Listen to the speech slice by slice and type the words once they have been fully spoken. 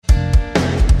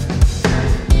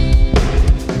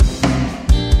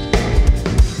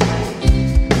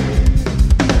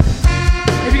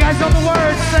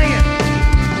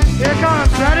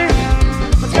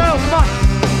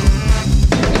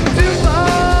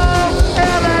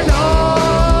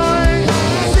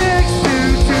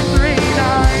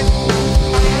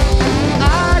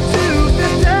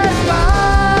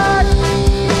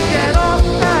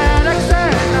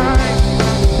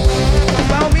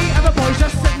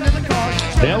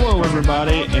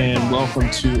everybody, and welcome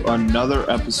to another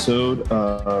episode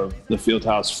of the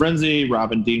Fieldhouse Frenzy.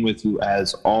 Robin Dean with you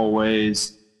as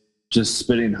always, just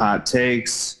spitting hot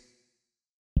takes,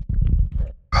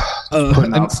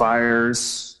 putting out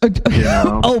fires.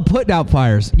 Putting out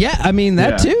fires. Yeah, I mean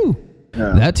that too.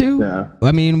 Yeah. That too. Yeah.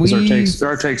 I mean,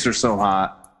 our takes are so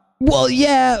hot. Well,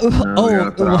 yeah. We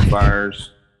gotta put out fires.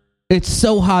 It's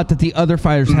so hot that the other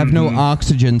fires have no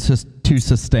oxygen to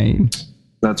sustain.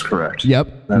 That's correct.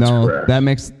 Yep. That's correct. That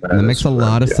makes a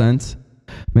lot of sense.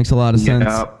 Makes a lot of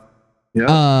sense.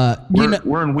 Yep.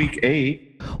 We're in week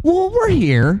 8. Well, we're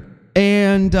here,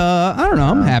 and I don't know.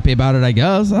 I'm happy about it, I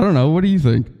guess. I don't know. What do you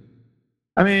think?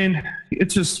 I mean,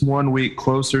 it's just 1 week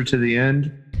closer to the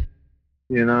end.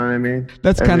 You know what I mean?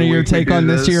 That's kind of your take on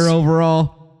this year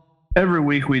overall. Every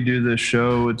week we do this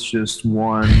show, it's just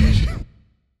 1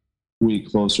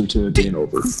 week closer to it being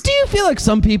over. Do you feel like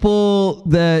some people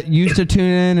that used to tune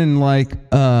in and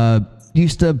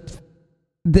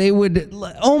they would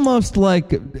almost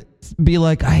be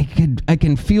like, I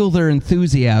can feel their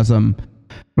enthusiasm.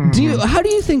 Mm-hmm. How do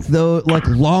you think though,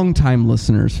 longtime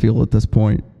listeners feel at this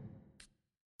point?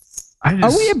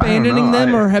 Are we abandoning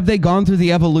them, or have they gone through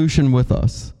the evolution with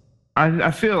us? I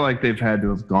feel like they've had to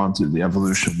have gone through the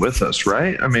evolution with us,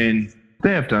 right? I mean,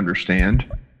 they have to understand.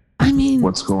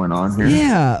 What's going on here?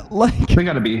 Yeah, they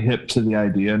got to be hip to the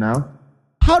idea now.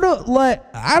 I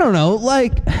don't know,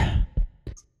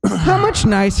 how much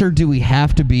nicer do we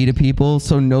have to be to people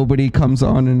so nobody comes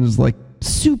on and is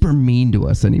super mean to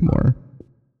us anymore?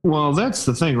 Well, that's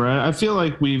the thing, right? I feel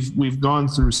like we've gone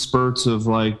through spurts of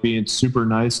being super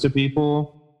nice to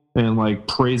people and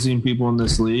praising people in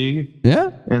this league.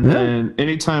 Yeah. And then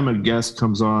anytime a guest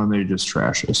comes on, they just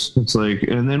trash us. It's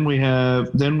and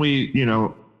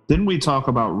then we talk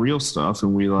about real stuff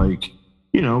and we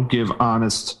give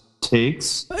honest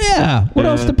takes. Yeah. What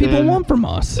else do people want from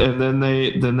us? And then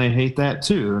they hate that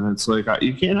too. And it's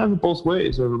you can't have it both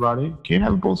ways, everybody. You can't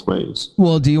have it both ways.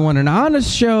 Well, do you want an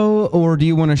honest show, or do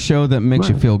you want a show that makes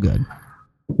you feel good?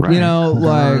 Right.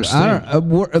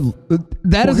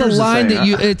 That is a line that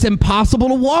it's impossible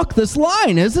to walk this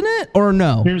line, isn't it? Or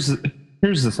no? Here's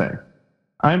the thing.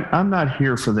 I'm not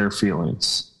here for their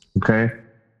feelings. Okay.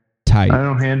 Tight. I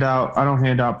don't hand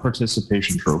out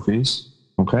participation trophies.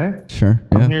 Okay. Sure.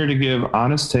 Yeah. I'm here to give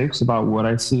honest takes about what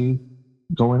I see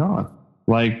going on.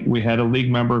 We had a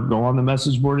league member go on the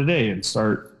message board today and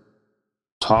start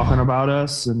talking about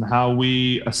us and how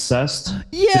we assessed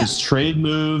his trade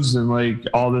moves and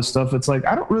all this stuff. It's I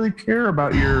don't really care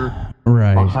about your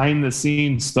behind the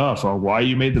scenes stuff or why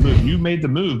you made the move. You made the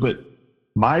move, but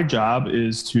my job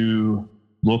is to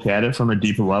look at it from a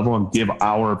deeper level and give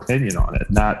our opinion on it,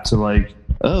 not to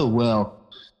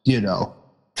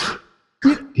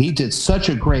he did such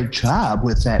a great job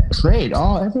with that trade.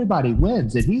 Oh, everybody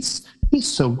wins, and he's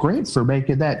so great for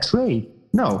making that trade.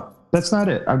 No, that's not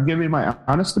it. I'm giving my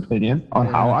honest opinion on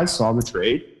how I saw the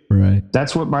trade. Right.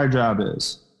 That's what my job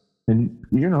is. And,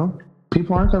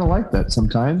 people aren't going to like that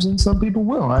sometimes, and some people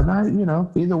will.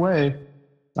 And either way,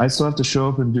 I still have to show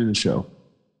up and do the show.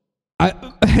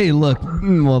 Hey, look.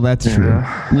 Well, that's true.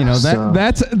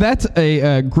 That's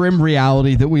a grim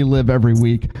reality that we live every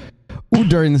week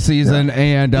during the season. Yeah.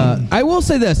 And I will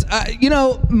say this.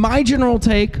 My general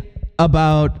take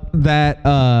about that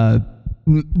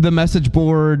the message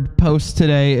board post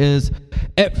today is,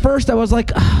 at first I was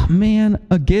like, oh, man,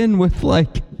 again with I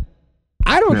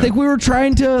don't think we were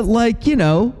trying to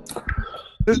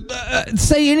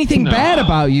say anything bad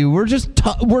about you. We're just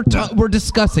we're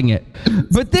discussing it.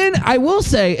 But then I will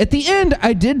say at the end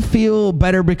I did feel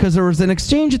better because there was an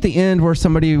exchange at the end where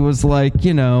somebody was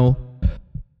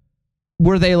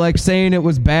were they saying it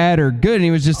was bad or good, and he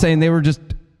was just saying they were just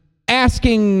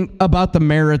asking about the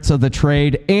merits of the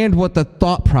trade and what the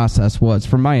thought process was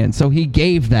from my end. So he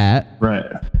gave that. Right.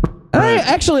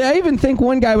 I even think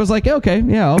one guy was like, okay,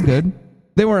 yeah, all good.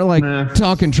 They weren't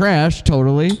talking trash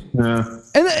totally. Yeah.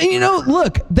 And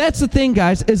look, that's the thing,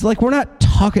 guys, is we're not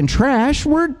talking trash.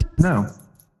 We're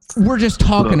just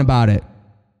talking about it.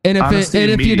 And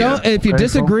if you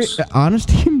disagree, folks?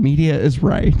 Honesty in media is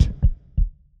right.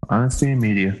 Honesty in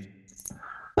media.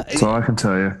 That's all I can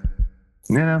tell you.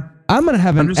 I'm going to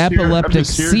have an epileptic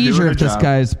seizure if this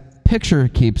guy's picture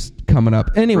keeps coming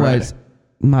up. Anyways,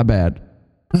 my bad.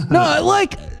 No,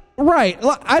 right.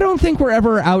 I don't think we're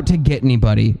ever out to get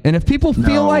anybody. And if people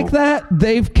feel like that,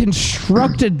 they've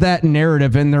constructed that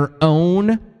narrative in their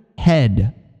own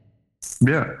head.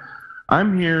 Yeah.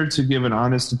 I'm here to give an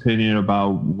honest opinion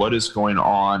about what is going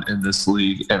on in this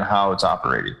league and how it's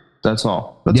operating. That's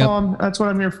all. That's what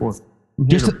I'm here for.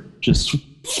 Just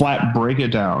flat break it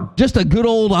down. Just a good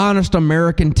old honest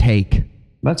American take.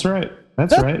 That's right.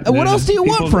 That's right. What else do you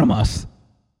want from us?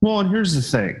 Well, and here's the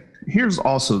thing. Here's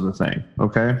also the thing.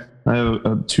 Okay, I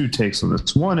have 2 takes on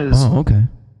this. One is,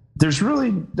 there's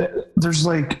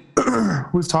like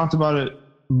we've talked about it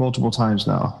multiple times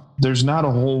now. There's not a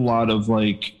whole lot of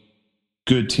like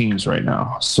good teams right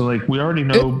now. So like we already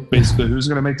know basically who's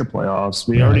going to make the playoffs.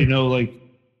 We already know like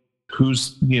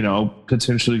who's,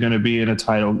 potentially going to be in a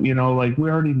title, like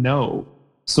we already know.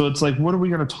 So it's like, what are we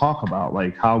going to talk about?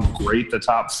 Like how great the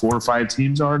top 4 or 5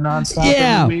 teams are nonstop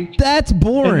every week? That's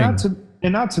boring.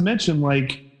 And not to mention,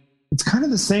 like, it's kind of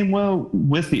the same way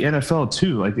with the NFL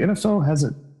too. Like the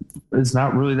NFL is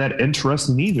not really that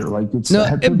interesting either. Like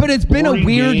but it's been a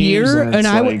weird year, and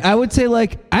I would say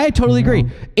like I totally agree.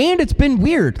 And it's been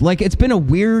weird. Like it's been a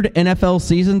weird NFL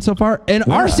season so far, and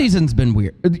our season's been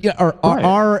weird.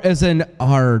 Our as in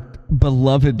our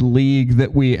beloved league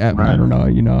that we. I don't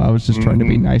know. I was just trying to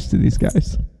be nice to these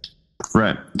guys.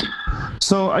 Right.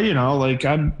 So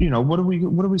what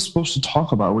are we supposed to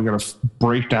talk about? We got to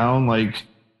break down like.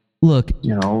 Look,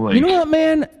 you know what,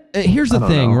 man. Here's the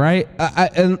thing, right?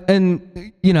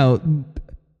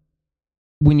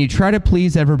 When you try to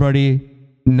please everybody,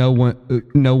 no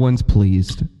one's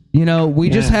pleased. We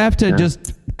just have to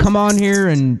just come on here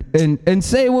and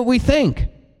say what we think.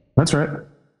 That's right.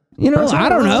 I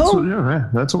don't know.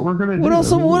 That's what we're gonna do. What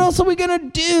else are we gonna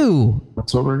do?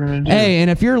 That's what we're gonna do. Hey, and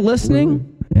if you're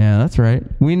listening, yeah, that's right.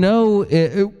 We know.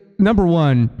 Number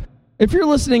one, if you're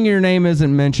listening, your name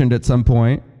isn't mentioned at some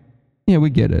point. Yeah,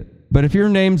 we get it. But if your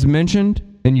name's mentioned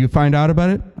and you find out about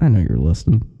it, I know you're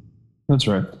listening. That's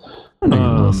right. I know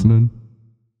you're listening.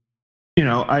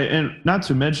 And not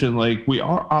to mention, like, we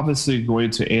are obviously going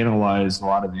to analyze a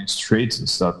lot of these trades and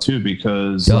stuff too,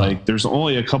 because like there's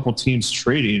only a couple teams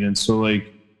trading, and so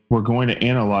like we're going to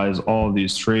analyze all of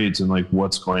these trades and like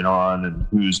what's going on and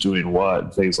who's doing what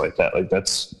and things like that. Like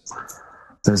that's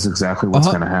exactly what's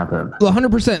going to happen.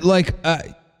 100%. Like,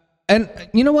 and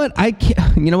you know what?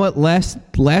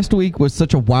 Last week was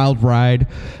such a wild ride.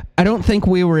 I don't think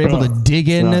we were able to dig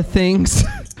into things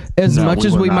as much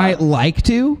as we might like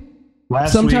to.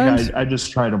 Last sometimes. week, I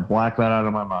just try to black that out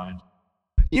of my mind.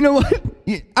 You know what?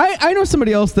 I know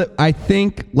somebody else that I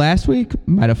think last week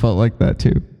might have felt like that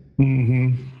too.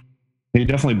 Mm-hmm. He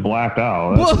definitely blacked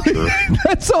out. That's for sure.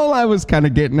 That's all I was kind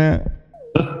of getting at.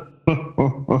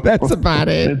 That's about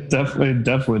it. It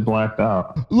definitely blacked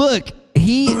out. Look,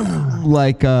 he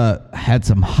had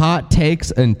some hot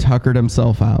takes and tuckered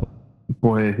himself out.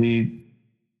 Boy, he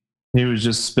was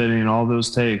just spitting all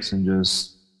those takes and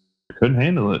just couldn't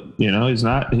handle it. He's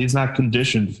not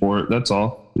conditioned for it. That's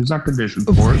all. He's not conditioned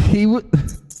for it.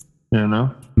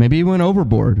 Maybe he went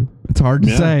overboard. It's hard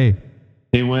to say.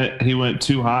 He went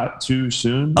too hot too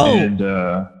soon. Oh. And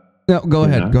no, go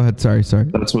ahead. Go ahead. Sorry.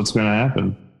 That's what's going to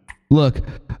happen. Look,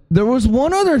 there was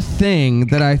one other thing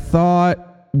that I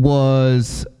thought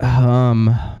was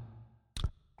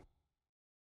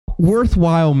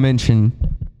worthwhile mention,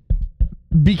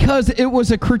 because it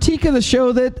was a critique of the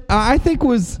show that I think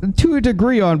was to a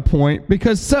degree on point,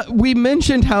 because we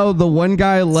mentioned how the one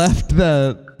guy left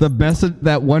the message,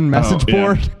 that one message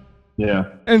board. Yeah.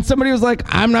 And somebody was like,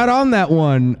 I'm not on that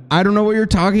one. I don't know what you're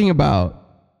talking about.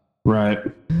 Right.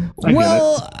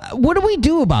 Well, what do we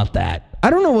do about that? I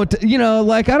don't know what to, I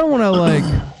don't want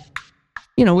to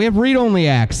we have read-only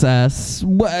access.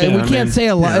 We can't say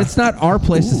a lot. Yeah. It's not our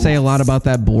place to say a lot about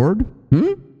that board.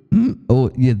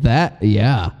 Oh, yeah.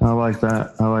 I like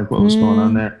that. I like what was going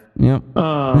on there. Yep.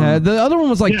 The other one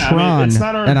was like Tron, it's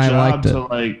not our and job I liked it.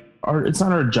 It's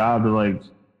not our job to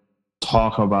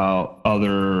talk about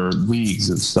other leagues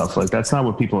and stuff. Like, that's not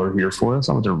what people are here for. That's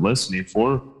not what they're listening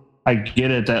for. I get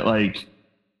it that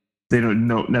they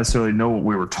don't necessarily know what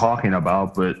we were talking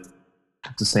about, but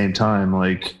at the same time,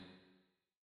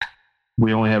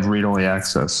 we only have read-only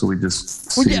access, so we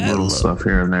just see little stuff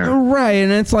here and there. Right,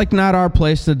 and it's not our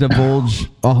place to divulge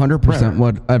 100%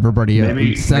 what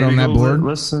everybody said on that board.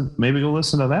 Maybe go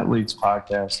listen to that league's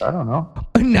podcast. I don't know.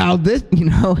 Now this,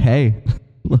 hey,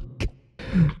 look,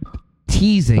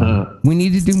 teasing. We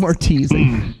need to do more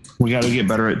teasing. We got to get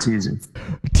better at teasing.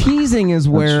 Teasing is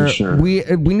where we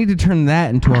need to turn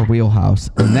that into our wheelhouse,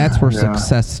 and that's where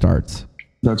success starts.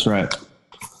 That's right.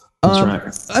 That's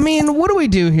right. I mean, what do we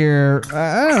do here?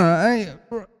 I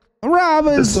don't know. Rob,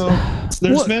 is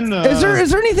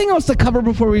there anything else to cover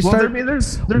before we start?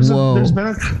 There's been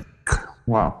a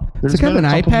wow. Does it have an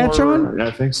eye patch on? I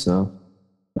think so.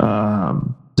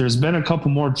 There's been a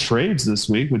couple more trades this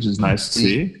week, which is nice to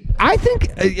see. I think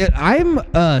I'm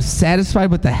satisfied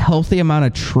with the healthy amount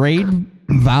of trade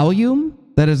volume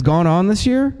that has gone on this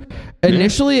year.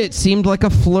 Initially, it seemed like a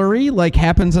flurry, like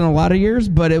happens in a lot of years,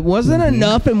 but it wasn't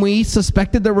enough, and we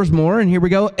suspected there was more, and here we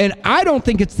go. And I don't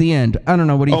think it's the end. I don't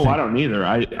know. What do you think? I don't either.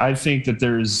 I think that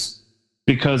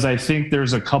because I think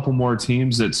there's a couple more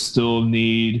teams that still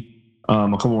need a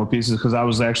couple more pieces, because I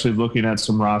was actually looking at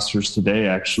some rosters today,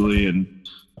 actually, and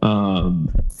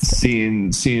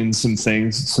seeing some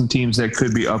things, some teams that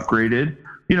could be upgraded.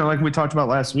 Like we talked about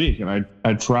last week, and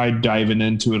I tried diving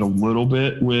into it a little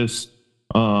bit with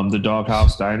the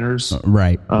Doghouse Diners.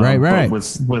 Right.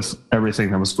 With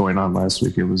everything that was going on last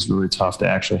week, it was really tough to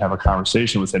actually have a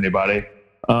conversation with anybody.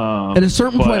 At a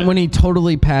certain point when he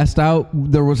totally passed out,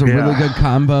 there was a really good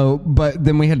combo, but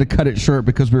then we had to cut it short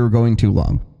because we were going too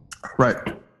long. Right.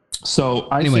 So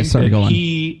I think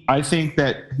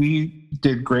that he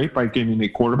did great by getting a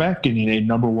quarterback, getting a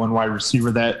number one wide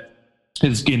receiver that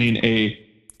is getting a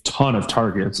ton of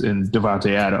targets in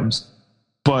Davante Adams.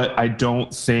 But I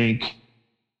don't think,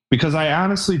 because I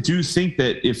honestly do think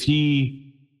that if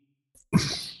he,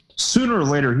 sooner or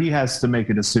later, he has to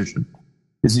make a decision.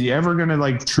 Is he ever going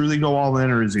to truly go all in,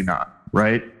 or is he not?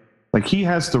 Right? He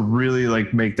has to really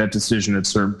make that decision at a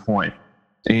certain point.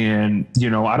 And,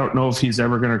 I don't know if he's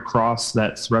ever going to cross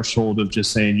that threshold of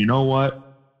just saying, you know what?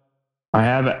 I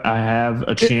have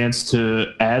a chance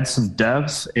to add some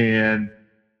depth and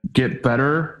get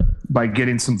better by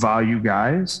getting some value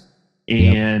guys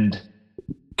and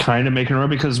kind of making a run,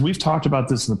 because we've talked about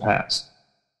this in the past.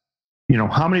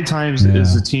 How many times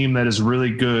is a team that is really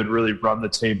good really run the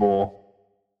table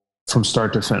from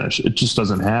start to finish? It just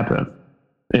doesn't happen.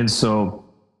 And so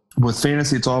with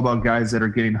fantasy, it's all about guys that are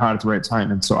getting hot at the right time.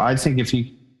 And so I think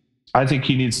he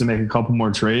needs to make a couple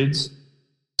more trades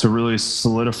to really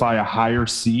solidify a higher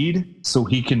seed, so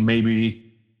he can maybe,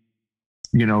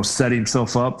 set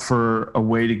himself up for a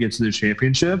way to get to the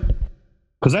championship.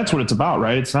 Because that's what it's about,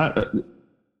 right? It's not,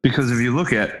 because if you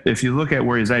look at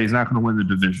where he's at, he's not going to win the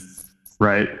division,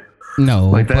 right?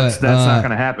 No, that's not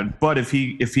going to happen. But if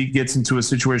he gets into a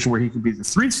situation where he can be the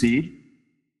 3 seed,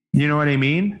 you know what I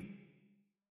mean?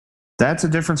 That's a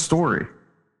different story.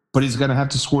 But he's going to have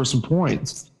to score some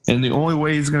points, and the only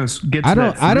way he's going to get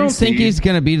to I don't think he's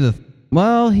going to be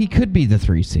he could be the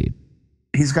 3 seed.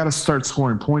 He's got to start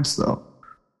scoring points though,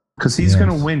 because he's going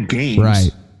to win games,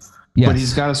 right? Yes. But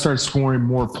he's got to start scoring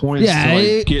more points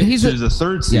to get to the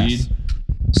 3rd seed. Yes.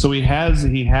 So he has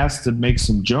to make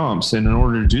some jumps, and in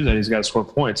order to do that, he's got to score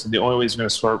points. And the only way he's going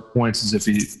to score points is if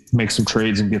he makes some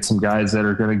trades and get some guys that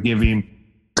are going to give him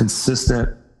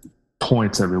consistent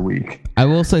points every week. I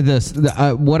will say this: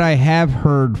 what I have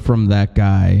heard from that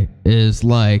guy is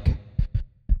and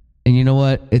you know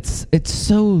what? It's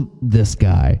so this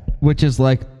guy, which is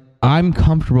I'm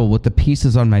comfortable with the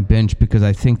pieces on my bench because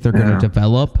I think they're going to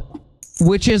develop,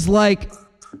 which is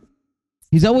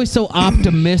he's always so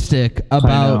optimistic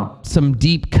about some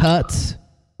deep cuts.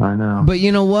 I know. But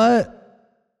you know what?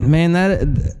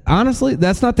 Man, honestly,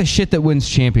 that's not the shit that wins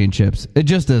championships. It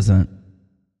just isn't.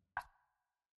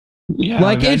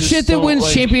 Yeah, it's shit that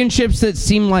wins championships that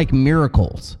seem like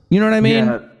miracles. You know what I mean?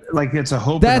 Yeah, it's a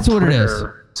hope. That's what it is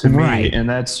to me, and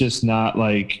that's just not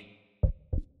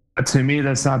to me.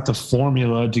 That's not the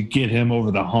formula to get him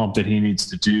over the hump that he needs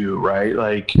to do.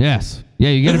 Right? Yes,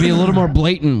 you got to be a little more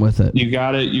blatant with it. You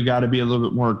got to be a little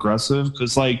bit more aggressive,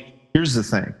 because here's the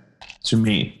thing, to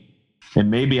me,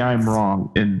 and maybe I'm wrong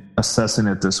in assessing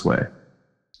it this way.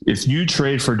 If you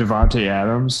trade for Davante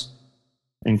Adams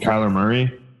and Kyler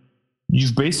Murray,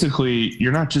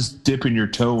 you're not just dipping your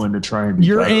toe in to try and be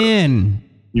better.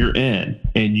 You're in,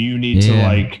 and you need to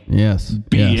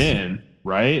be in,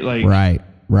 right?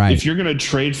 Right. If you're going to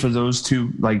trade for those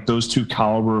two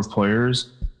caliber of players,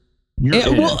 you're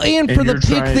in. Well, and for the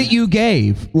pick that you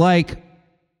gave,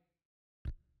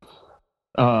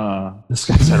 this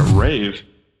guy's at a rave,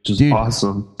 which is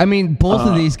awesome. I mean, both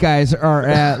of these guys are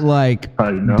at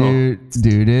I know.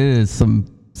 Dude, it is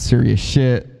some serious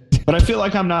shit. But I feel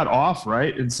like I'm not off,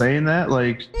 right, in saying that.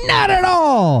 Not at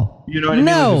all. You know what I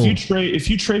mean? If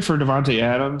you trade for Davante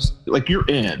Adams, you're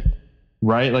in,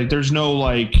 right? There's no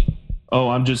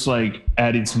I'm just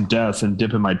adding some depth and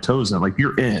dipping my toes in.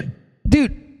 You're in,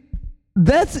 dude.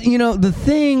 That's the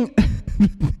thing.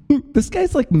 This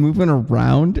guy's moving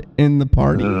around in the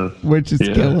party, which is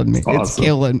killing me. It's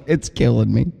awesome. It's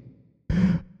killing me.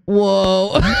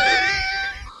 Whoa.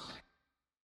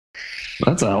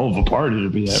 That's a hell of a party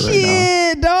to be at right now.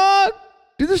 Yeah, dog.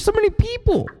 Dude, there's so many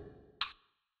people.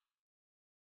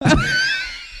 Oh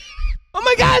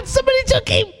my God, somebody took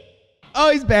him.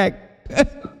 Oh, he's back.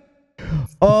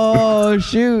 Oh,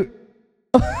 shoot.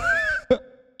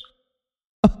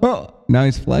 Oh, now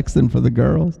he's flexing for the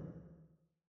girls.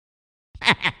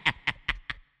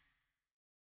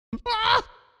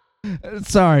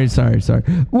 Sorry.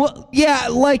 Well, yeah,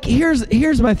 like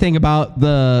here's my thing about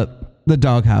the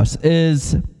doghouse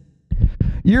is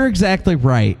you're exactly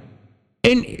right.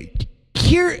 And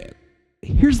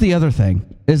here's the other thing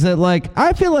is that like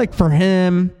I feel like for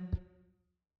him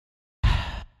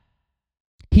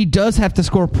he does have to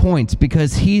score points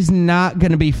because he's not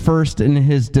going to be first in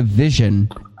his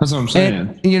division. That's what I'm saying.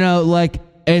 And, you know, like,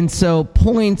 and so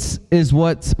points is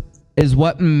what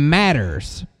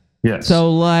matters. Yes.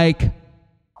 So like,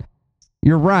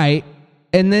 you're right.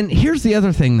 And then here's the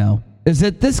other thing though, is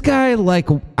that this guy, like,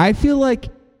 I feel like,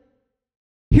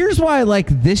 here's why, like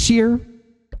this year,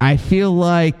 I feel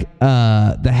like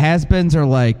the has-beens are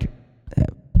like,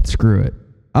 screw it.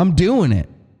 I'm doing it.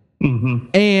 Mm-hmm.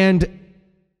 And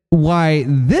why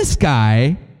this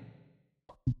guy,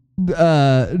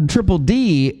 Triple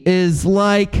D, is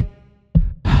like,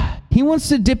 he wants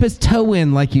to dip his toe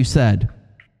in, like you said.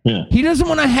 Yeah. He doesn't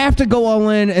want to have to go all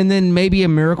in and then maybe a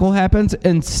miracle happens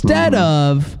instead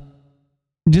of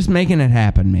just making it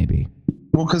happen, maybe.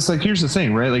 Well, because like here's the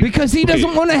thing, right? Like because he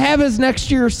doesn't want to have his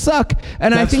next year suck,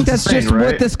 and I think that's just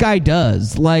what this guy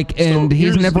does. Like, and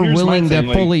he's never willing to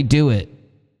fully do it.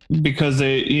 Because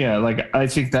I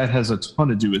think that has a ton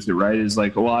to do with it, right? Is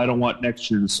like, well, I don't want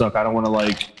next year to suck. I don't want to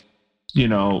like,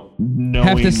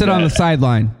 have to sit on the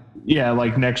sideline. Yeah,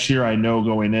 like next year I know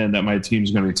going in that my team's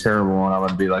going to be terrible and I'm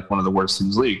going to be like one of the worst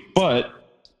teams in the league. But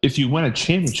if you win a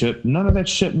championship, none of that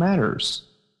shit matters.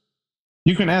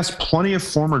 You can ask plenty of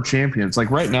former champions.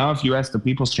 Like right now, if you ask the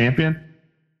People's Champion,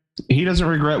 he doesn't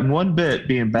regret one bit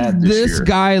being bad this year. This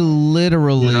guy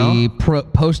literally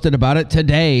posted about it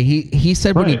today. He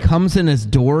said when he comes in his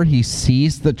door, he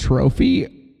sees the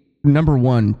trophy. Number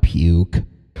one, puke.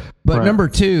 But number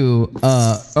two,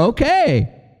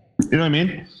 okay. You know what I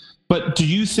mean? But do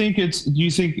you think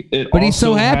it But he's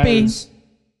so happy.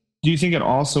 Do you think it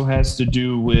also has to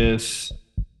do with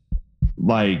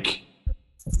like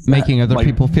making other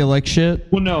people feel like shit?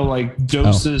 Well, no, like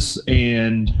Doses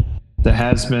and the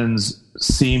has-beens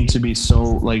seem to be so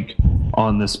like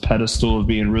on this pedestal of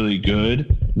being really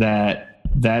good that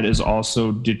is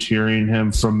also deterring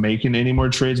him from making any more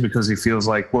trades because he feels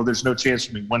like, well, there's no chance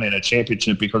for me winning a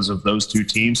championship because of those two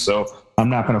teams, so I'm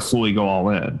not going to fully go all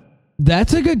in.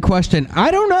 That's a good question. I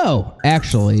don't know,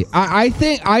 actually. I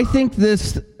think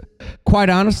this, quite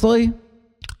honestly,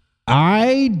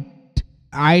 I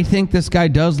think this guy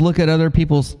does look at other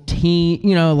people's team,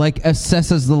 like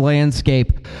assesses the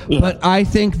landscape. Yeah. But I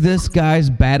think this guy's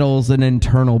battle's an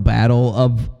internal battle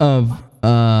of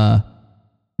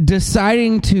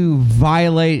deciding to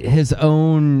violate his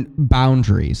own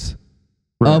boundaries.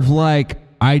 Right. Of like,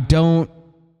 I don't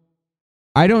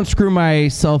screw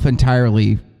myself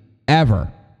entirely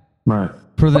ever. Right.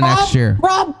 For the next year.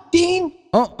 Dean.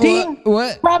 Oh, Dean.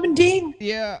 What? Robin, Dean.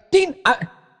 Yeah. Dean, I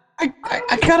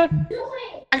gotta.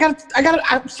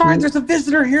 I'm sorry. There's a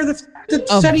visitor here that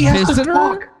said he has to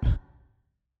talk.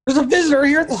 There's a visitor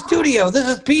here at the studio. This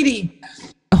is Petey,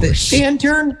 the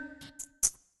intern.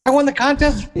 I won the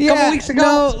contest a couple weeks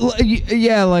ago.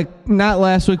 No, like not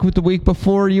last week, but the week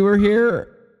before you were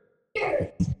here.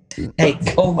 Hey,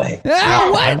 go away.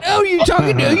 What? Oh, you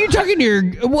talking to your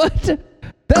what?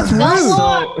 That's rude.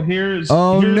 So here's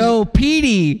no,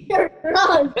 Petey.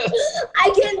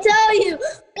 I can tell you.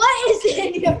 What is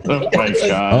it? Oh my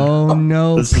god. Oh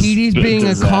no, Petey's being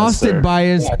accosted by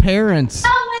his parents.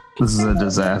 This is a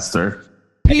disaster.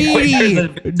 Petey,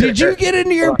 did you get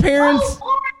into your parents?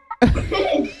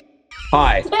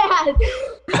 Hi. Is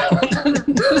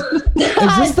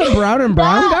this the brown and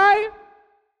brown guy?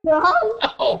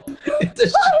 No. It's a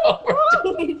show.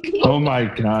 Oh my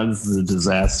god, this is a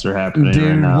disaster happening right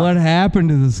Dude, now. what happened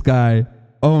to this guy?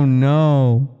 Oh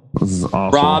no. This is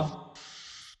awful. Rob,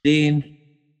 Dean.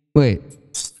 Wait.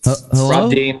 Hello?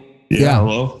 Rob, Dean. Yeah,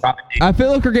 hello? Rob, Dean. I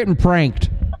feel like we're getting pranked.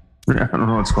 Yeah, I don't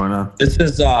know what's going on. This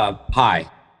is, hi.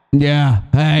 Yeah,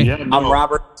 hey. Yeah, no. I'm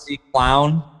Robert C.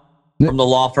 Clown from the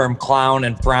law firm Clown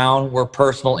and Frown. We're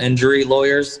personal injury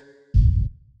lawyers.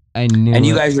 I knew and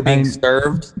you guys are being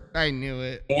served. I knew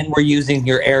it. And we're using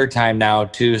your airtime now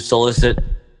to solicit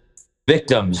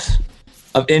victims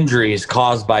of injuries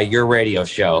caused by your radio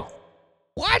show.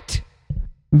 What?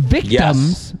 Victims?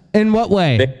 Yes. In what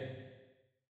way?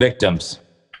 Victims.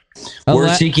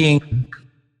 We're seeking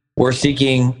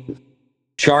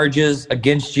charges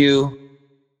against you.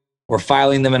 We're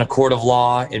filing them in a court of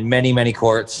law in many, many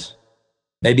courts.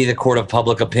 Maybe the court of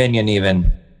public opinion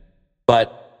even.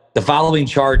 But the following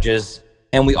charges,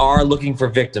 and we are looking for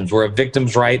victims. We're a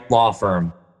victims' right law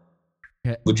firm.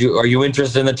 Okay. Are you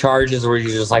interested in the charges, or would you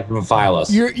just like them to file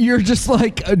us? You're just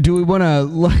like, do we want to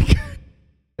like?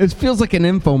 It feels like an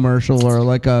infomercial or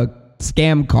like a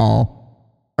scam call.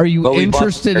 Are you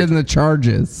interested in the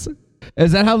charges?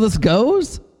 Is that how this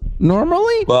goes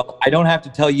normally? Well, I don't have to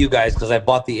tell you guys because I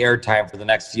bought the airtime for the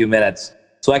next few minutes,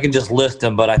 so I can just list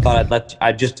them. But I thought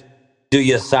I'd just do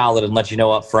you a solid and let you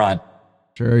know up front.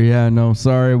 Sure. Yeah. No.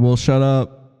 Sorry. We'll shut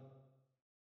up.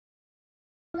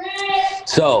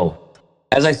 So,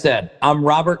 as I said, I'm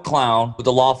Robert Clown with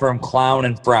the law firm Clown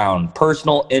and Frown,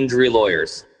 personal injury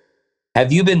lawyers.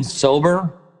 Have you been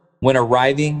sober when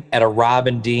arriving at a Rob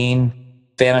and Dean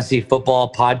fantasy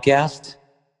football podcast?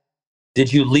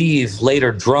 Did you leave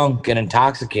later drunk and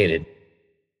intoxicated?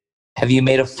 Have you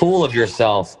made a fool of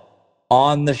yourself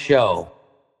on the show?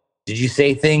 Did you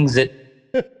say things that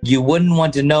you wouldn't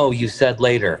want to know you said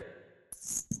later?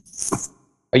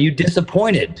 Are you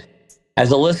disappointed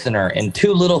as a listener in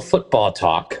too little football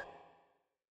talk?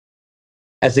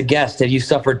 As a guest, have you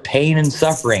suffered pain and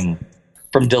suffering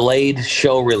from delayed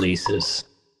show releases?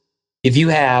 If you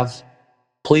have,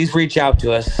 please reach out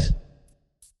to us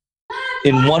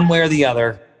in one way or the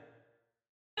other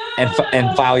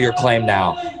and file your claim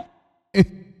now. I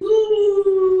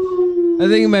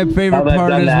think my favorite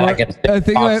part is I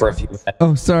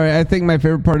think my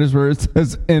favorite part is where it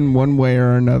says in one way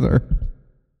or another.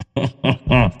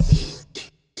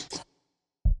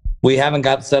 We haven't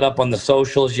got set up on the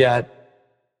socials yet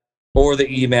or the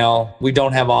email. We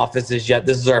don't have offices yet.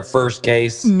 This is our first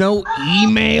case. No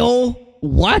email?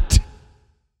 What?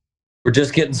 We're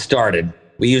just getting started.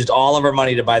 We used all of our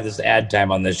money to buy this ad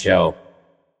time on this show.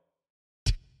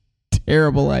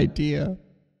 Terrible idea.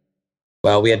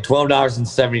 Well, we had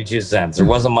 $12.72. There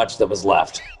wasn't much that was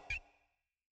left.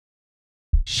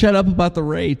 Shut up about the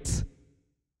rates.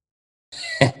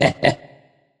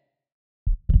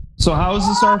 So how is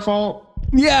this our fault?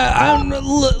 Yeah,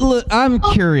 I'm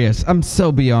curious. I'm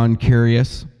so beyond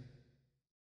curious.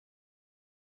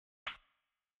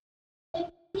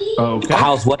 Okay.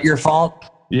 How's what your fault?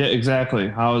 Yeah, exactly.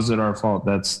 How is it our fault?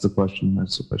 That's the question.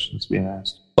 That's the question that's being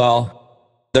asked. Well,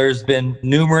 there's been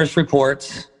numerous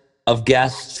reports of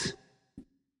guests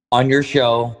on your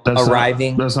show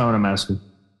arriving. That's not what I'm asking.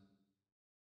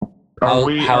 Are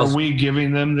we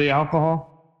giving them the alcohol?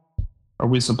 Are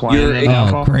we supplying them the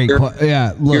alcohol? Great.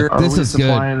 Yeah, look, this is good. Are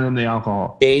we supplying them the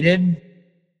alcohol?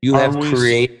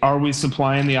 Are we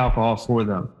supplying the alcohol for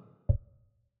them?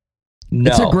 No.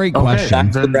 It's a great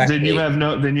question. Then you have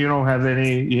no. Then you don't have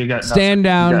any. You got nothing. Stand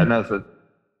down. You got nothing.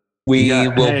 We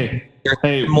will.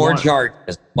 Hey, more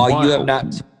charges while you have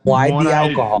not supplied the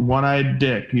alcohol. One-eyed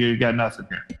dick. You got nothing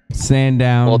here. Stand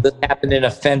down. Well, this happened in a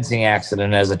fencing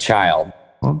accident as a child.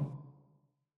 Well,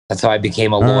 that's how I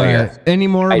became a lawyer. Right. Any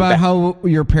more about how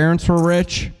your parents were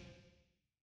rich?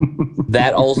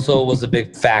 That also was a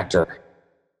big factor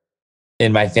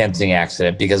in my fencing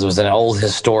accident because it was an old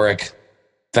historic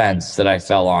fence that I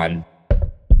fell on.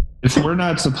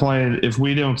 If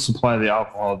we don't supply the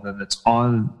alcohol, then it's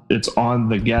on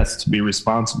the guest to be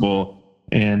responsible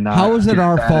and not. How is it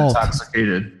our fault?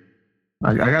 Intoxicated.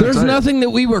 There's nothing that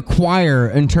we require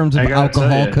in terms of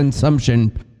alcohol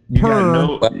consumption. You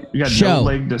got no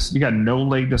leg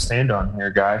to stand on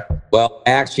here, guy. Well,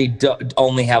 I actually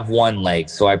only have one leg,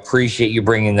 so I appreciate you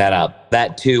bringing that up.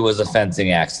 That too was a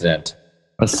fencing accident.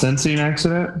 A sensing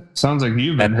accident? Sounds like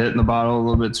you've been hitting the bottle a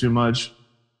little bit too much.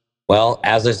 Well,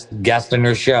 as a guest on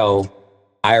your show,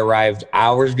 I arrived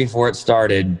hours before it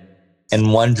started,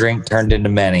 and one drink turned into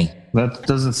many. That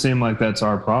doesn't seem like that's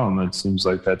our problem. It seems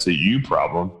like that's a you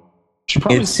problem. You should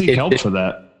probably seek help for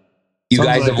that. You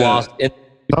guys have lost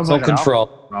control.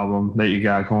 Problem that you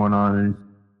got going on.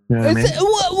 You know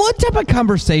what type of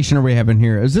conversation are we having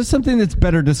here? Is this something that's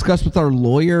better discussed with our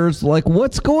lawyers? Like,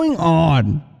 what's going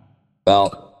on?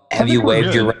 Well, have you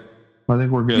waived your... I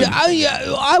think we're good.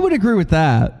 Yeah, I would agree with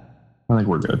that. I think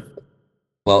we're good.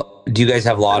 Well, do you guys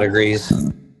have law degrees?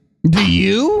 Do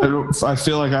you? I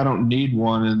feel like I don't need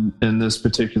one in this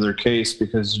particular case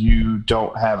because you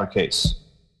don't have a case.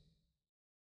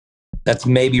 That's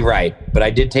maybe right, but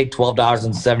I did take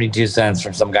 $12.72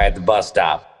 from some guy at the bus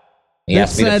stop. He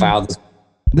asked me to file this.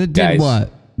 That did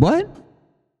what? What?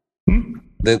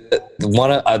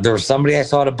 There was somebody I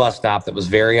saw at a bus stop that was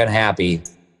very unhappy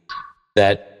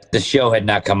that the show had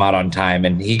not come out on time,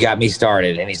 and he got me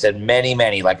started. And he said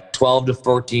many, like 12 to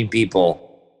 14 people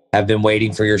have been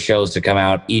waiting for your shows to come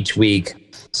out each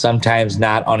week, sometimes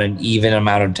not on an even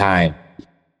amount of time.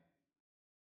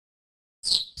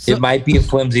 It might be a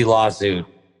flimsy lawsuit,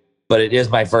 but it is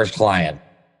my first client.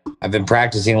 I've been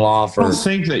practicing law for... I don't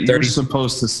think that you're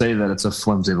supposed to say that it's a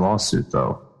flimsy lawsuit,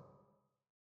 though.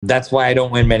 That's why I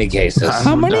don't win many cases.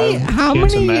 How many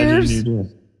years?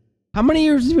 How many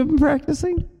years have you been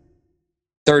practicing?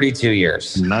 32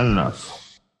 years. Not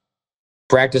enough.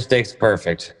 Practice takes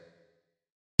perfect.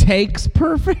 Takes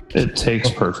perfect? It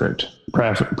takes perfect.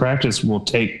 Practice will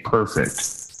take perfect.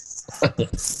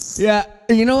 Yeah,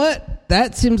 you know what?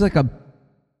 That seems like a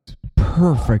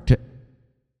perfect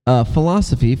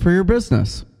philosophy for your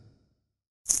business.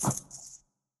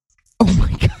 Oh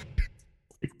my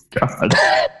God.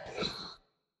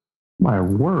 My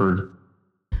word.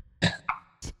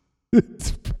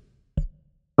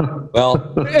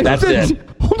 Well, that's it.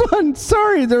 Hold on.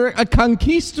 Sorry, a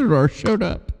conquistador showed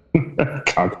up.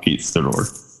 Conquistador.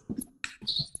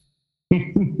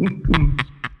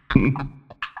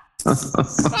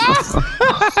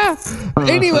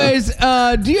 Anyways,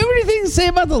 do you have anything to say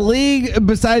about the league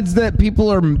besides that people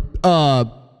are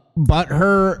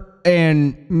butthurt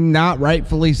and not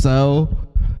rightfully so?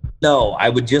 No, I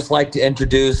would just like to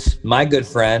introduce my good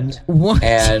friend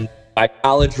and my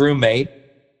college roommate,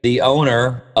 the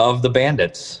owner of the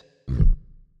Bandits.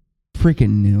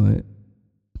 Freaking knew it.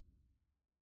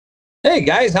 Hey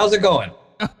guys, how's it going?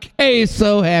 Okay,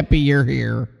 so happy you're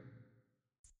here.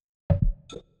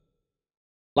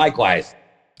 Likewise.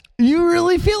 You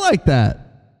really feel like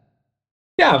that?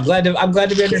 Yeah, I'm glad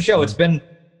to be on your show. It's been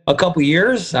a couple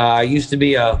years. I used to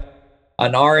be an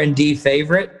R&D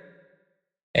favorite.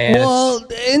 And well,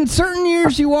 in certain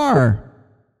years you are.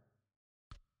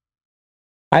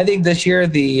 I think this year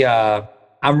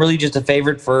I'm really just a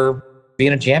favorite for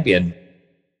being a champion.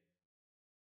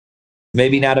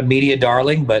 Maybe not a media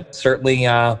darling, but certainly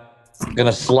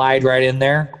gonna slide right in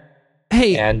there.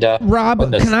 Hey, and Rob,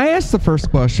 can I ask the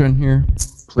first question here?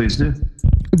 Please do.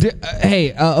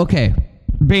 Okay,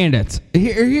 Bandits.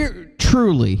 Here,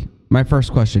 truly, my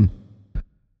first question.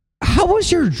 How was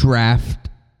your draft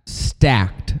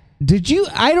stacked?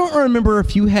 I don't remember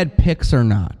if you had picks or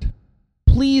not.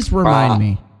 Please remind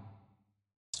me.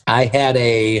 I had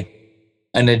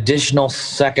an additional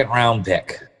second round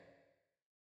pick.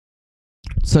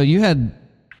 So you had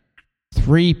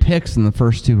 3 picks in the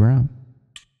first 2 rounds.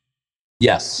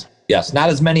 Yes. Not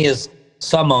as many as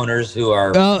some owners who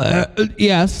are.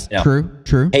 Yes,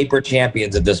 true. Paper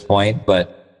champions at this point,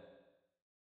 but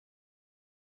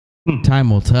time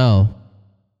will tell.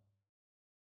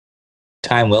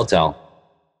 Time will tell.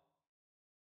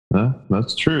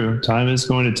 That's true. Time is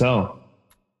going to tell.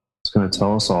 It's going to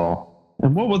tell us all.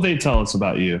 And what will they tell us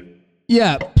about you?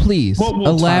 Yeah, please what will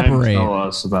elaborate. Time tell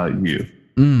us about you?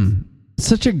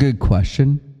 Such a good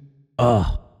question.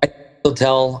 I will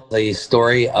tell the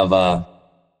story of a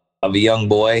young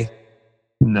boy.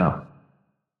 No.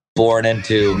 Born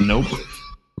into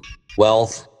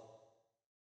wealth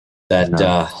that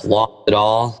lost it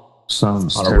all.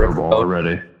 Sounds terrible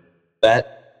already.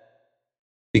 Bet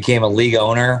became a league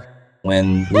owner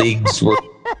when leagues were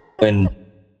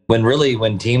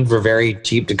when teams were very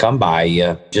cheap to come by.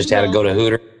 You just had to go to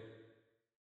Hooters.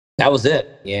 That was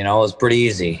it. It was pretty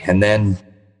easy. And then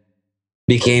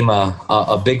became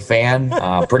a big fan,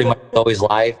 pretty much his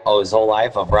whole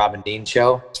life of Rob and Dean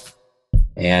show,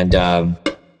 and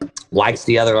likes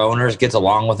the other owners, gets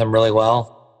along with them really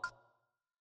well,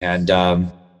 and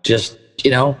just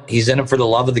he's in it for the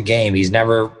love of the game. He's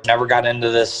never got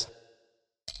into this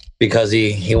because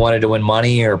he wanted to win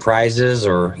money or prizes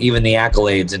or even the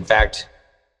accolades. In fact,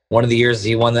 one of the years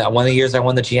I won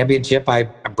the championship, I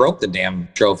broke the damn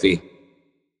trophy.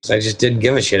 So I just didn't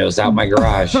give a shit. It was out my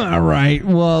garage. All right.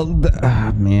 Well,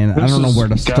 man, I don't know where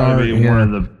to start here. One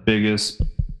of the biggest.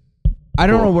 I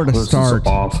don't know where to start.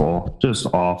 Awful. Just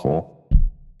awful.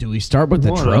 Do we start with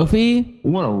the trophy?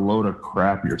 What a load of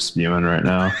crap you're spewing right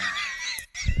now.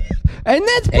 And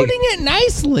that's putting it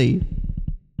nicely.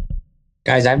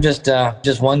 Guys, I'm just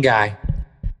one guy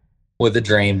with a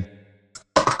dream.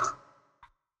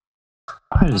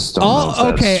 I just don't know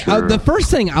if that's true. The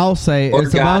first thing I'll say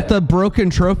about the broken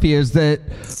trophy is that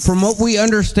from what we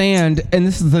understand, and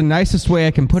this is the nicest way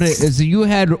I can put it, is that you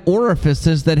had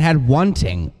orifices that had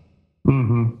wanting.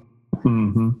 Yeah.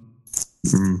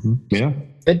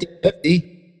 50-50.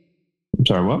 I'm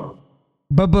sorry, what?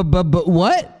 But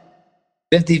what?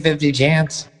 50-50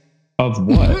 chance. Of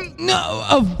what?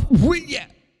 Yeah.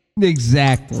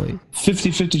 Exactly.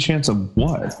 50-50 chance of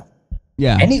what?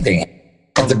 Yeah. Anything.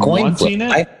 It's a coin flip.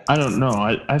 I don't know.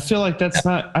 I feel like that's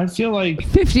not. I feel like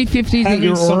 50-50 that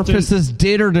your orifices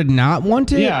did or did not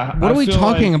want it. Yeah. What are we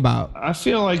talking about? I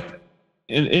feel like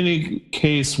in any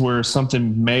case where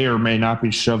something may or may not be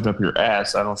shoved up your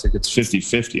ass, I don't think it's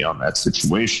 50-50 on that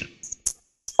situation.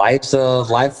 Life's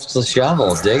a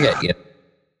shovel. Dig it.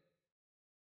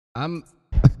 I'm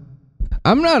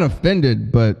not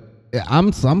offended, but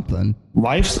I'm something.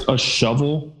 Life's a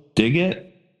shovel. Dig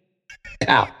it.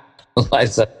 Yeah.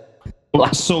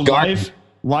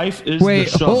 Life is the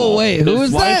shovel. Oh, wait. Who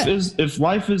is that? If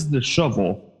life is the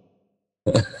shovel,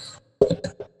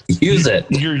 use it.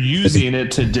 You're using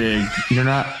it to dig. You're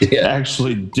not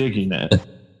actually digging it.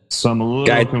 So I'm a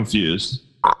little confused.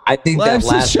 I think life's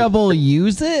that last shovel.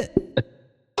 Use it.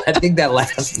 I think that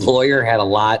last lawyer had a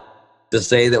lot to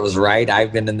say that was right.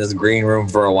 I've been in this green room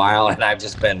for a while, and I've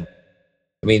just been,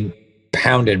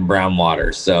 pounded brown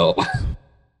water. So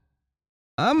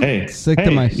I'm sick to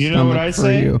my stomach. You know what I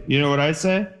say? You. You know what I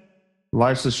say?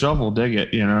 Life's a shovel, dig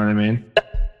it. You know what I mean?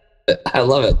 I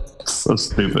love it. So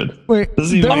stupid. Wait,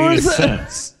 doesn't even make any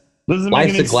sense. Doesn't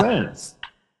make any sense.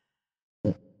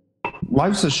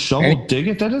 Life's a shovel, dig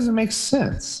it? That doesn't make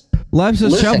sense. Life's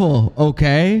a shovel,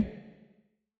 okay?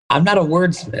 I'm not a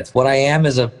wordsmith. What I am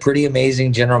is a pretty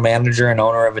amazing general manager and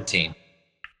owner of a team.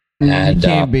 And you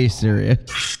can't be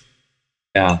serious.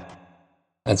 Yeah,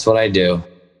 that's what I do.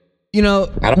 You know,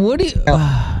 what do you...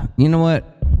 you know what?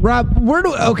 Rob,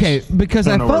 because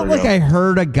I felt like I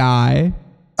heard a guy...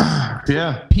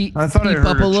 Yeah, I thought I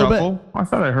heard a chuckle. I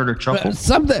thought I heard a chuckle.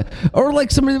 Something, or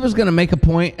like somebody was going to make a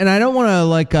point, and I don't want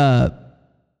to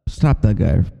stop that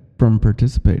guy from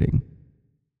participating.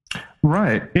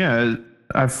 Right? Yeah,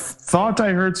 I thought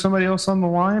I heard somebody else on the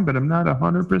line, but I'm not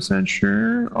 100%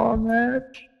 sure on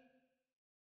that.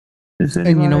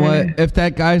 And you know what? If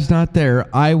that guy's not there,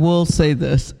 I will say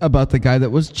this about the guy that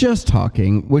was just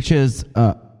talking, which is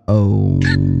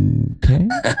okay.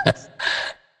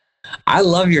 I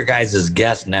love your guys'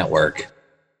 guest network.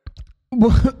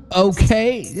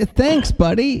 Okay, thanks,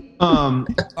 buddy.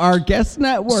 Our guest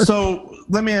network. So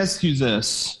let me ask you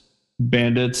this,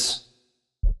 bandits.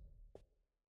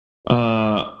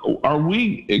 Are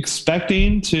we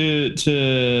expecting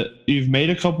to? You've made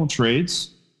a couple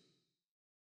trades.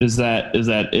 Is that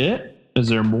it? Is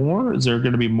there more? Is there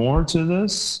going to be more to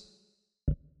this?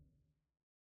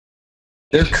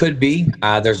 There could be.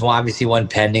 There's obviously one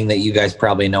pending that you guys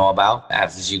probably know about,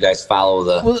 as you guys follow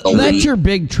the. Well, that's league. Your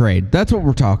big trade. That's what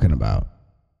we're talking about.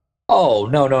 Oh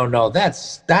no!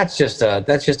 That's just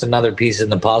another piece in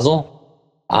the puzzle.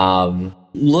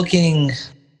 Looking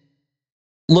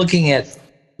at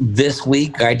this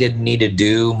week, I didn't need to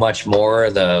do much more.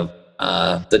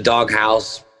 The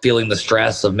doghouse, feeling the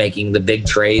stress of making the big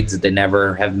trades that they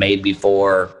never have made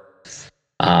before.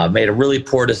 Made a really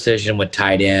poor decision with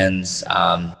tight ends.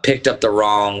 Picked up the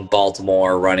wrong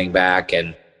Baltimore running back,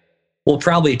 and will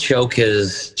probably choke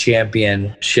his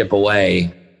championship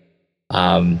away. Who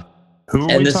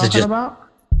are we talking about?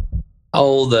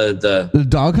 Oh, the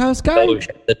doghouse guy,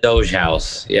 the Doge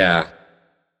House. Yeah.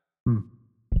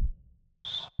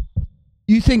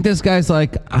 You think this guy's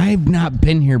like, I've not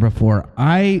been here before.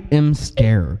 I am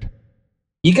scared.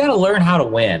 You got to learn how to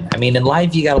win. I mean, in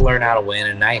life, you got to learn how to win.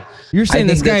 And you're saying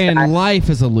this guy in life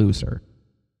is a loser?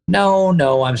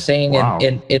 No. I'm saying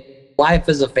in life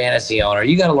as a fantasy owner,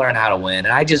 you got to learn how to win.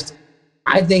 And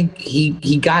I think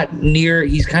he got near.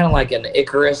 He's kind of like an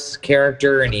Icarus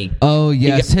character, and he. Oh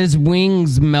yes, his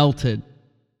wings melted.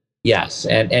 Yes,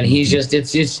 and he's just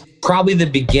it's probably the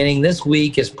beginning. This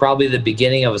week is probably the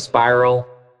beginning of a spiral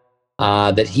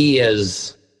that he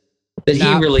is that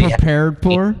not he really prepared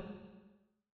for.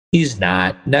 He's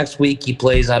not. Next week he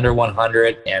plays under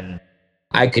 100, and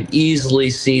I could easily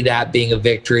see that being a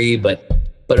victory. But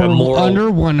a moral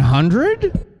under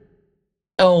 100.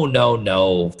 Oh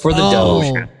no! For the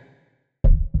Doge.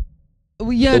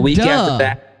 Well, yeah, the week after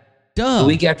that. The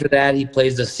week after that, he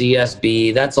plays the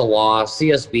CSB. That's a loss.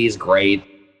 CSB is great.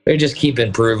 They just keep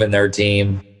improving their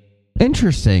team.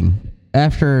 Interesting.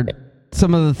 After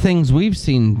some of the things we've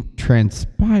seen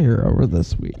transpire over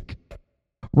this week.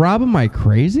 Rob, am I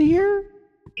crazy here?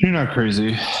 You're not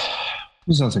crazy.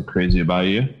 There's nothing crazy about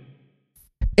you.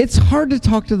 It's hard to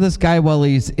talk to this guy while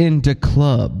he's into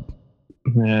club.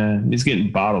 Yeah, he's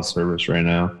getting bottle service right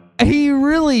now. He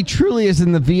really, truly is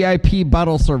in the VIP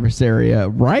bottle service area,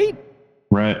 right?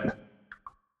 Right.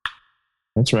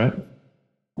 That's right.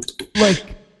 Like,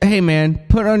 hey man,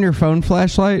 put on your phone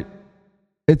flashlight.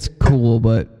 It's cool,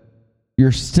 but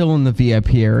you're still in the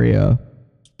VIP area.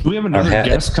 Do we have another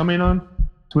guest coming on?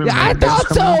 Yeah, I thought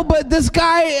so, but this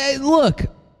guy, look,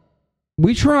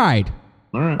 we tried.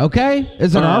 All right. Okay?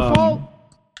 Is it our fault?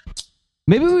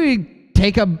 Maybe we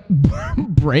take a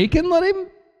break and let him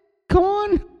come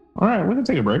on? All right, we can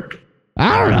take a break.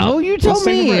 I don't know. You tell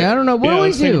me. I don't know. What do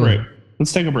we do?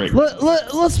 Let's take a break.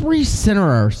 Let's recenter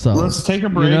ourselves. Let's take a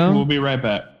break. You know? We'll be right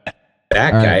back.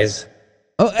 Back, right. Guys.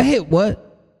 Oh, hey,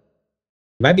 what?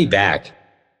 Might be back.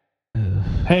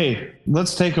 Hey,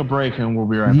 let's take a break and we'll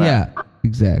be right back. Yeah,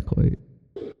 exactly.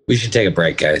 We should take a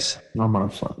break, guys. I'm gonna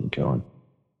fucking kill him.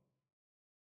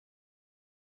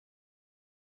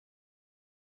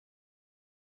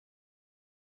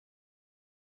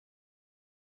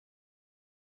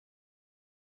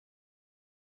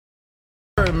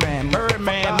 Birdman,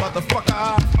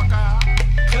 motherfucker.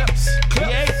 Clips.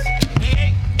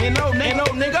 Ain't no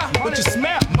nigga, but you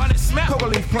smell. Money smell. Coca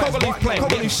leaf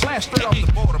plant, slash straight off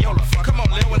the border. Yo, come on,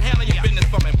 Lil, and handle your business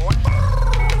for me, boy.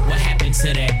 What happened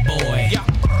to that boy? Yeah.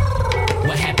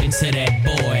 What happened to that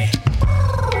boy?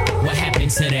 What happened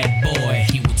to that boy?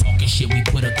 He was talking shit, we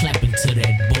put a clap into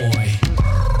that boy.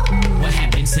 What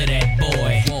happened to that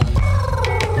boy?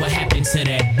 What happened to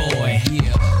that boy?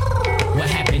 Yeah. What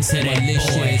happened to that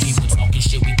boy? He was talking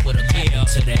shit, we put a clap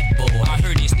into that boy. I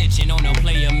heard he snitching on a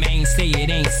player, man, say it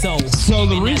ain't so. So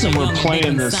the reason we're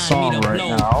playing this song right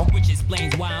now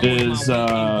is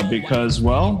because,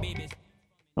 well,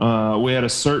 we had a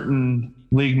certain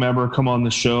league member come on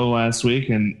the show last week,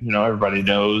 and everybody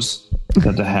knows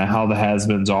that how the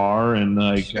has-beens are, and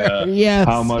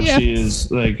how much he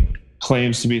is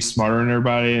claims to be smarter than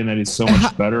everybody, and that he's so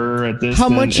much better at this. How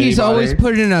much he's anybody. always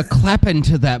putting a clap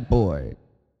into that boy.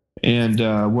 And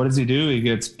what does he do? He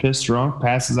gets pissed drunk,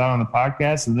 passes out on the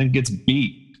podcast, and then gets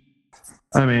beat.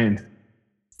 I mean,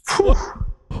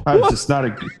 just not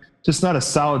a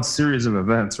solid series of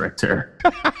events right there.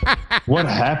 What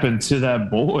happened to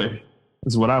that boy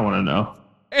is what I want to know.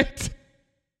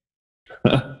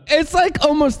 It's like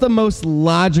almost the most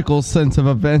logical sense of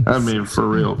events. I mean, for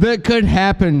real. That could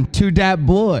happen to that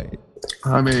boy.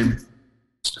 I mean,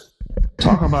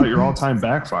 talk about your all-time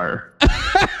backfire.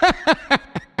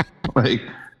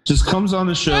 Just comes on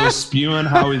the show spewing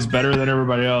how he's better than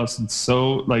everybody else and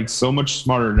so much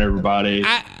smarter than everybody,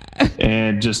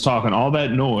 and just talking all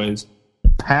that noise,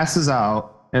 passes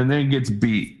out, and then gets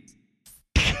beat.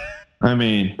 I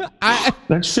mean,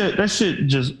 that shit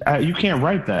just, you can't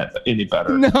write that any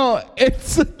better. No,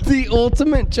 it's the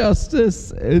ultimate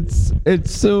justice.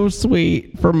 It's so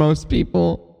sweet for most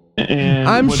people. And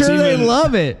I'm sure they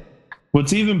love it.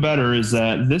 What's even better is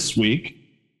that this week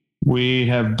we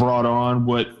have brought on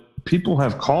what people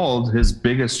have called his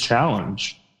biggest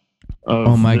challenge.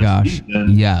 Oh my gosh. Season.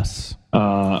 Yes.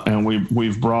 And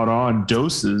we've brought on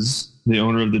Doses, the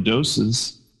owner of the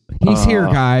Doses. He's here,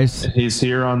 guys. He's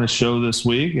here on the show this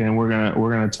week, and we're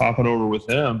gonna talk it over with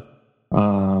him,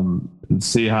 and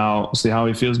see how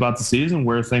he feels about the season,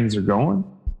 where things are going.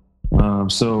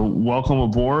 So welcome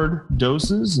aboard,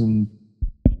 Doses, and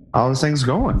how are things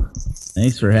going?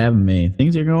 Thanks for having me.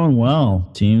 Things are going well.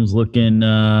 Team's looking,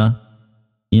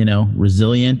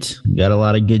 resilient. Got a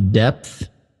lot of good depth.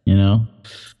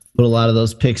 Put a lot of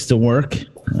those picks to work,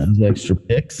 those extra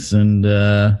picks, and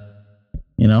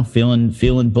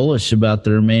feeling bullish about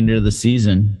the remainder of the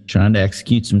season. Trying to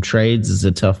execute some trades is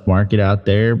a tough market out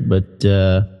there, but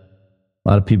a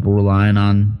lot of people relying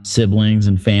on siblings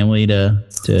and family to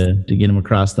get them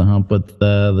across the hump with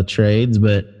the trades.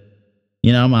 But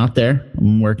I'm out there.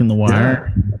 I'm working the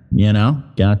wire.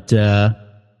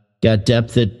 Got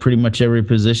depth at pretty much every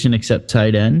position except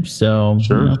tight end. So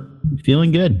sure.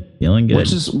 Feeling good.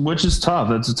 Which is tough.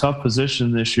 That's a tough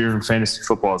position this year in fantasy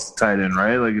football. It's the tight end,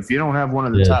 right? If you don't have one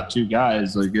of the top two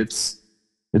guys,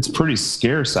 it's pretty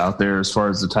scarce out there as far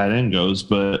as the tight end goes.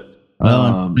 But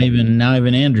even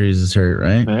Andrews is hurt,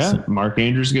 right? Yeah, so. Mark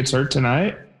Andrews gets hurt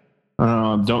tonight.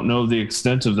 Don't know the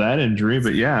extent of that injury,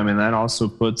 but yeah, I mean that also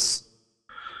puts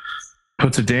a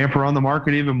damper on the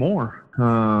market even more.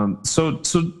 So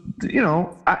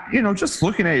just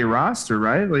looking at your roster,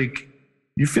 right?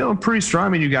 You're feeling pretty strong. I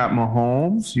mean, you got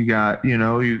Mahomes. You got,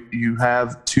 you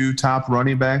have two top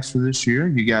running backs for this year.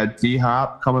 You got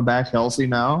D-Hop coming back healthy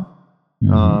now,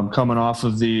 coming off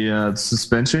of the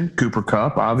suspension. Cooper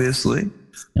Kupp, obviously.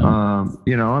 I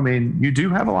mean, you do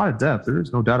have a lot of depth. There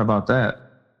is no doubt about that.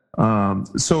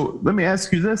 So let me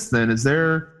ask you this then. Is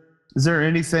there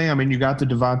anything? I mean, you got the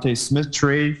Devontae Smith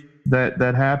trade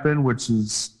that happened, which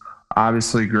is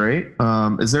obviously great.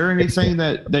 Is there anything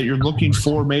that you're looking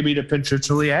for maybe to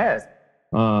potentially add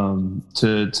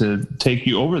to take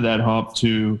you over that hump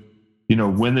to,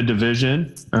 win the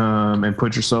division and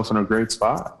put yourself in a great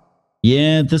spot?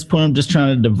 Yeah, at this point, I'm just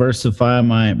trying to diversify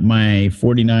my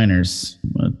 49ers.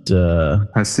 But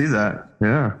I see that.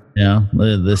 Yeah. Yeah,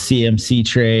 the CMC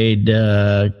trade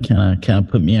kind of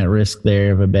put me at risk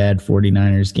there of a bad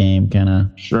 49ers game.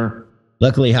 Sure.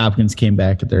 Luckily, Hopkins came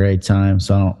back at the right time,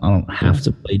 so I don't have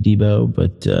to play Debo.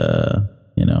 But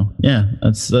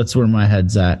that's where my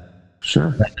head's at.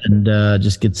 Sure. And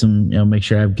just get some, make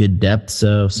sure I have good depth.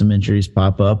 So if some injuries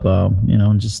pop up,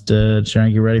 just try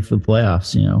and get ready for the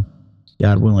playoffs.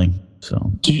 God willing.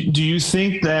 So do you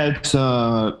think that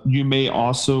you may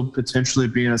also potentially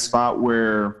be in a spot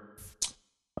where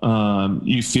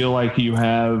you feel like you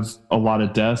have a lot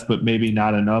of depth, but maybe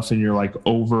not enough, and you're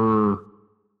over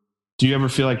do you ever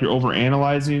feel like you're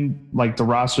overanalyzing like the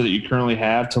roster that you currently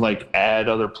have to like add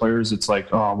other players? It's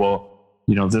like, oh, well,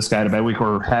 you know, this guy had a bad week,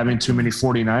 or having too many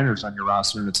 49ers on your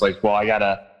roster. And it's like, well, I got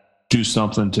to do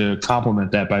something to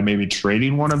complement that by maybe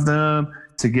trading one of them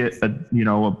to get a, you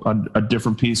know, a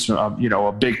different piece, you know,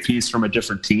 a big piece from a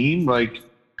different team. Like,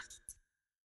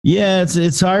 yeah,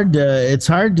 it's hard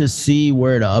to see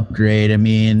where to upgrade. I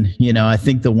mean, you know, I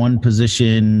think the one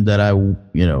position that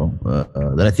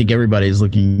that I think everybody's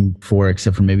looking for,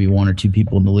 except for maybe one or two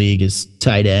people in the league, is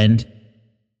tight end.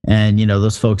 And, you know,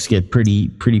 those folks get pretty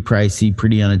pricey,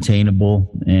 pretty unattainable.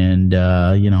 And,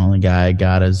 you know, the guy I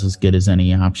got is as good as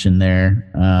any option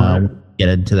there. Get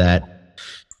into that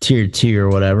tier 2 or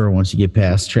whatever once you get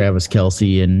past Travis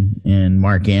Kelce and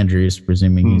Mark Andrews,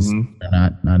 presuming he's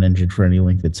not injured for any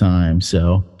length of time.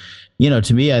 So, you know,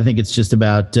 to me, I think it's just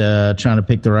about trying to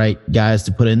pick the right guys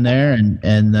to put in there,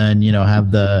 and then, you know, have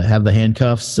the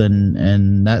handcuffs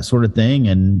and that sort of thing,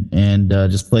 and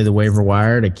just play the waiver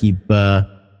wire to keep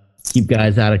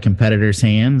guys out of competitors'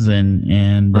 hands, and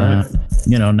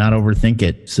you know, not overthink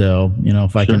it. So, you know,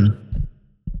 if I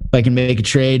can make a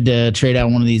trade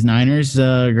out one of these Niners,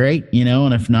 great, you know,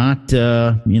 and if not,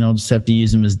 you know, just have to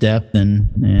use them as depth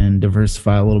and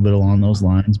diversify a little bit along those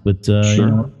lines. But you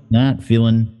know, not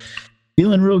feeling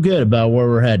real good about where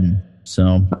we're heading.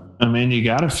 So, I mean, you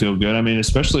got to feel good. I mean,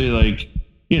 especially like,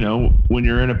 you know, when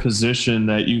you're in a position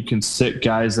that you can sit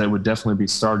guys that would definitely be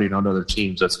starting on other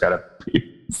teams, that's got to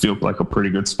feel like a pretty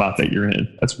good spot that you're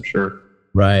in. That's for sure.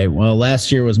 Right. Well, last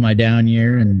year was my down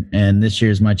year, and this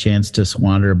year is my chance to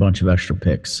squander a bunch of extra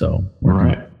picks. So,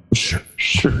 right. Sure.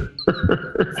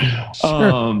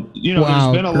 You know,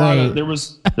 there's been a lot of there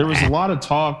was a lot of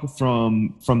talk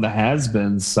from the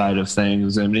has-been side of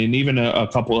things. I mean, even a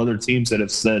couple other teams that have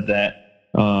said that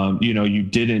you know, you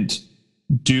didn't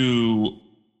do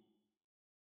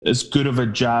as good of a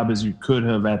job as you could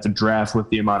have at the draft with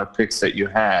the amount of picks that you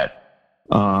had.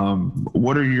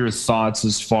 What are your thoughts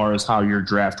as far as how your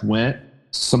draft went?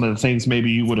 Some of the things maybe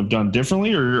you would have done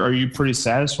differently, or are you pretty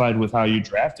satisfied with how you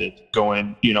drafted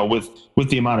going, you know, with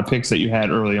the amount of picks that you had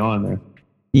early on there?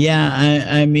 Yeah.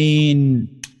 I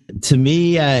mean, to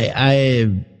me,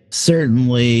 I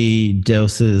certainly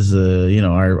doses, you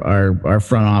know, our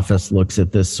front office looks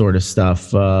at this sort of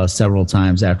stuff, several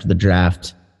times after the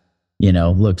draft. You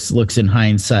know, looks in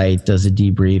hindsight, does a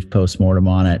debrief, postmortem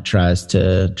on it, tries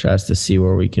to see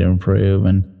where we can improve.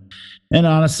 And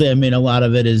honestly, I mean, a lot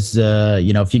of it is,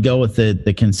 you know, if you go with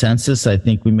the consensus, I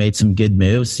think we made some good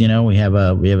moves. You know, we have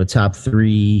a top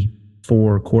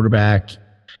 3-4 quarterback.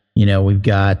 You know, we've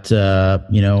got,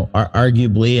 you know,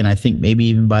 arguably, and I think maybe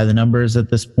even by the numbers at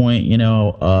this point, you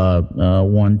know,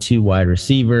 1-2 wide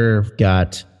receiver. We've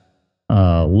got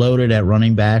loaded at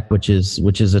running back, which is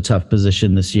a tough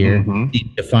position this year.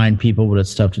 Need to find people, but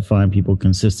it's tough to find people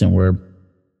consistent. We're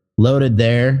loaded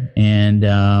there, and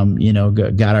you know,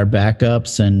 got our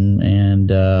backups, and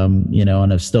you know,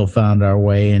 and have still found our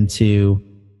way into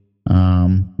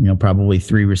you know, probably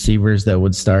 3 receivers that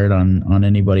would start on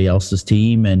anybody else's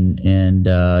team, and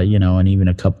you know, and even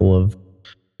a couple of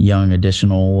young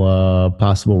additional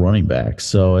possible running backs.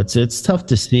 So it's tough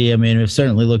to see. I mean, we've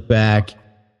certainly looked back.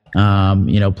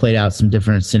 You know, played out some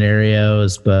different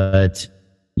scenarios, but,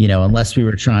 you know, unless we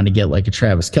were trying to get like a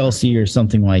Travis Kelce or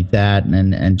something like that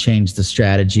and change the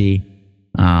strategy,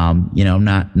 you know,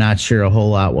 not sure a whole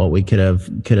lot what we could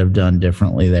have done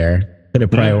differently there. Could have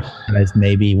prioritized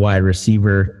maybe wide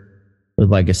receiver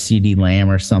with like a CeeDee Lamb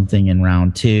or something in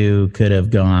round 2. Could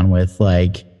have gone with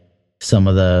like some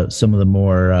of the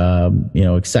more you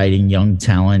know, exciting young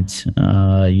talent,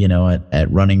 you know,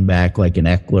 at running back, like an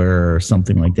Eckler or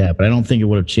something like that. But I don't think it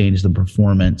would have changed the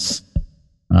performance,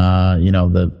 you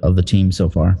know, of the team so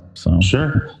far. So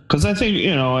sure, because I think,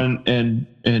 you know,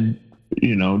 and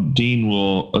you know, Dean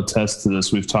will attest to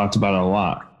this. We've talked about it a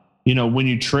lot. You know, when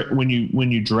you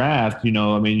draft, you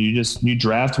know, I mean, you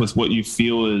draft with what you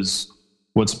feel is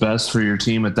what's best for your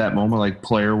team at that moment, like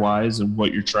player wise, and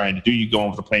what you're trying to do. You go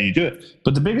over the plan, you do it.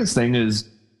 But the biggest thing is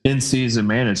in-season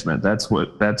management. That's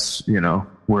you know,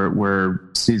 where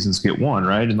seasons get won,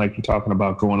 right? And like you're talking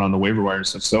about going on the waiver wire and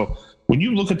stuff. So when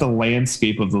you look at the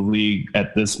landscape of the league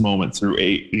at this moment through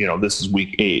 8, you know, this is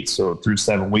week 8, so through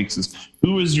 7 weeks, is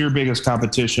who is your biggest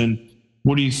competition?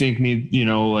 What do you think you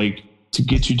know, like, to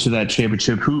get you to that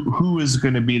championship? Who is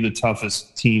going to be the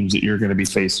toughest teams that you're going to be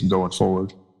facing going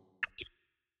forward?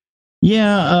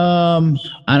 Yeah,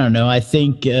 I don't know. I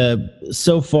think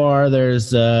so far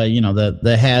there's you know,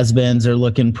 the has-beens are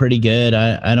looking pretty good.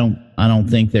 I don't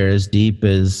think they're as deep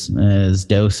as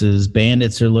Doses.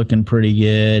 Bandits are looking pretty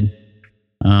good.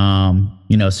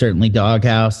 You know, certainly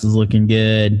Doghouse is looking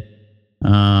good.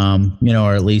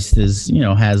 Or at least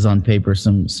has on paper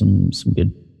some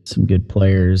good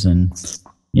players, and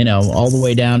all the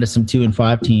way down to some 2 and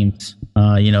 5 teams,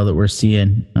 that we're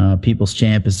seeing. People's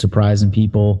Champ is surprising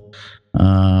people.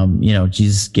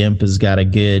 Jesus Gimp has got a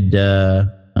good,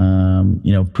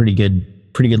 pretty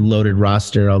good loaded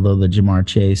roster, although the Jamar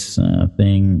Chase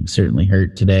thing certainly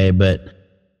hurt today. But,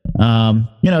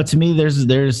 to me, there's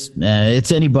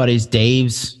it's anybody's.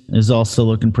 Dave's is also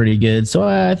looking pretty good. So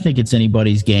I think it's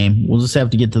anybody's game. We'll just have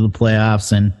to get to the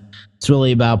playoffs, and it's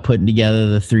really about putting together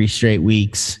the 3 straight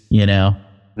weeks, Yeah.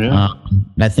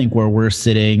 I think where we're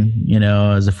sitting,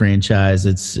 as a franchise,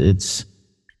 it's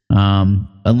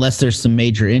unless there's some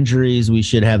major injuries, we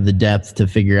should have the depth to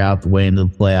figure out the way into the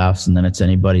playoffs, and then it's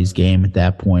anybody's game at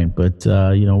that point. But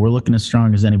we're looking as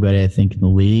strong as anybody, I think, in the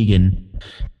league, and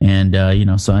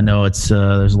so I know it's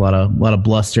there's a lot of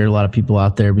bluster, a lot of people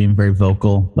out there being very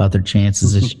vocal about their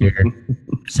chances this year.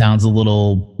 Sounds a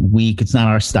little weak. It's not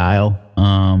our style,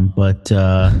 but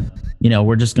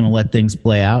we're just going to let things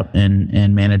play out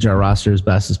and manage our roster as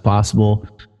best as possible.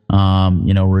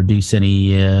 Reduce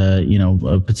any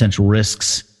potential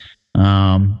risks,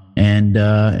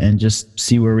 and just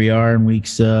see where we are in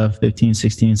weeks 15,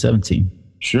 16, and 17.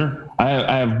 Sure.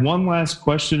 I have one last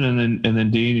question, and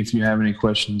then Dean, if you have any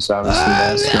questions, obviously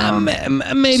ask.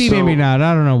 Maybe not.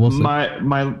 I don't know. We'll see.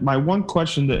 My one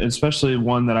question, that, especially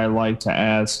one that I like to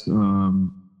ask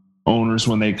owners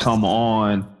when they come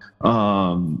on,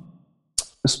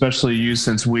 especially you,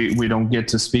 since we don't get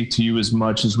to speak to you as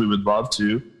much as we would love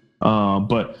to.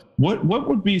 But what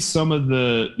would be some of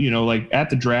the, like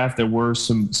at the draft, there were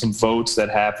some votes that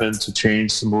happened to change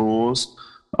some rules.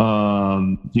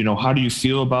 How do you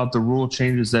feel about the rule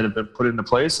changes that have been put into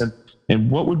place,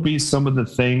 and what would be some of the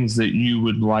things that you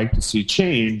would like to see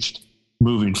changed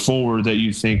moving forward that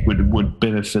you think would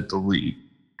benefit the league?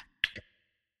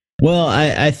 Well,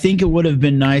 I think it would have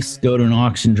been nice to go to an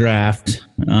auction draft.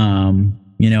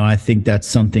 I think that's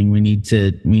something we need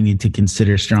to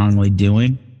consider strongly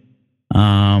doing.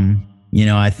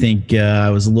 I think I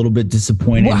was a little bit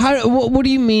disappointed. What do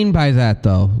you mean by that,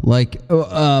 though? Like,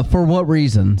 for what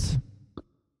reasons?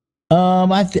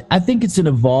 I think it's an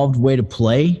evolved way to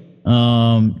play.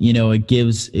 It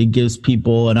gives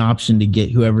people an option to get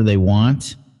whoever they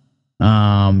want.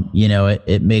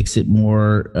 It makes it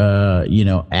more,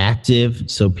 active,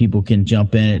 so people can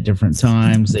jump in at different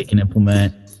times. They can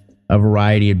implement a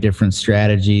variety of different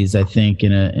strategies. I think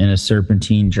in a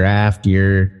serpentine draft,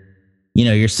 you're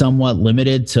somewhat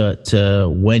limited to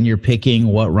when you're picking,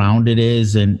 what round it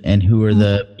is, and who are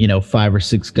the, 5 or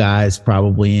 6 guys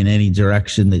probably in any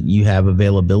direction that you have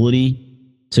availability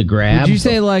to grab. Would you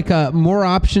say more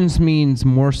options means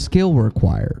more skill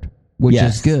required, which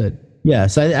is good?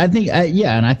 Yes, I think,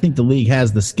 and I think the league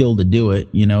has the skill to do it,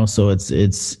 so it's,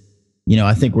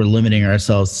 I think we're limiting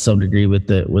ourselves to some degree with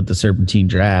the serpentine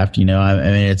draft.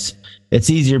 It's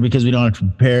easier because we don't have to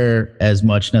prepare as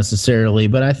much necessarily,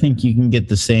 but I think you can get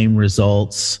the same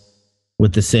results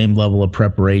with the same level of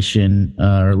preparation,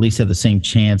 or at least have the same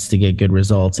chance to get good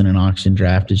results in an auction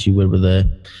draft as you would with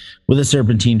a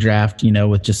serpentine draft,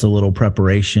 with just a little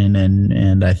preparation.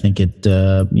 And I think it,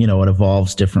 it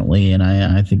evolves differently. And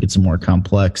I think it's a more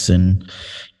complex and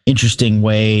interesting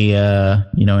way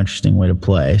to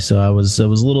play. So I was a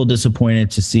little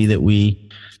disappointed to see that we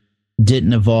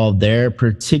didn't evolve there,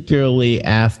 particularly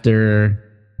after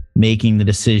making the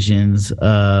decisions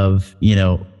of,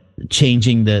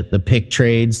 changing the pick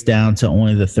trades down to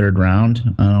only the 3rd round.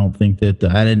 I don't think that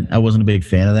I wasn't a big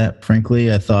fan of that.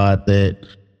 Frankly, I thought that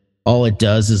all it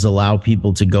does is allow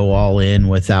people to go all in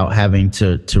without having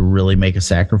to really make a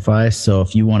sacrifice. So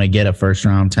if you want to get a 1st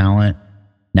round talent,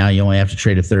 now you only have to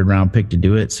trade a 3rd round pick to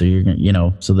do it. So you're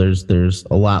going so there's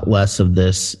a lot less of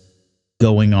this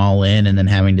going all in and then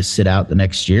having to sit out the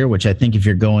next year, which I think if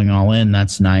you're going all in,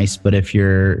 that's nice. But if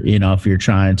you're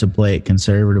trying to play it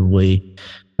conservatively,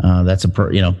 that's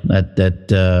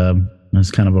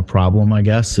that's kind of a problem, I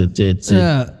guess.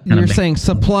 You're saying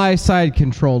supply side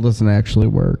control doesn't actually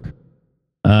work.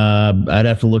 I'd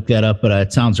have to look that up, but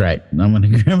it sounds right. I'm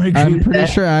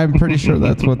pretty sure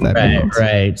that's what that means.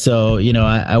 Right. So,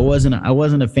 I wasn't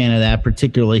a fan of that,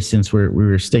 particularly since we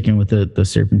were sticking with the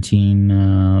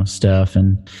serpentine stuff,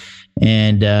 and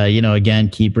again,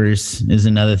 keepers is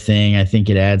another thing. I think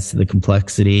it adds to the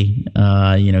complexity,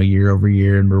 year over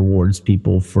year, and rewards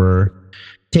people for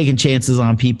taking chances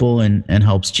on people, and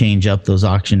helps change up those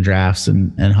auction drafts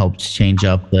and helps change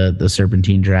up the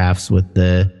serpentine drafts with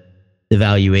the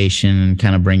valuation and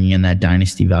kind of bringing in that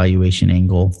dynasty valuation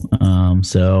angle.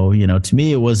 So, to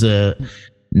me, it was a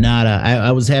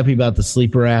I was happy about the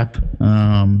sleeper app, but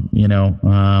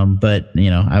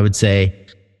I would say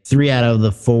 3 out of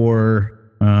the 4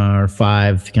 or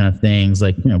 5 kind of things,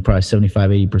 like, probably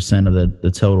 75-80% of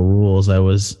the total rules, I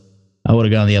would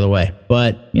have gone the other way.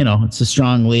 But, it's a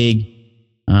strong league.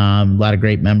 A lot of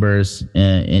great members,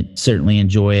 and certainly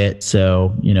enjoy it.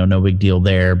 So, no big deal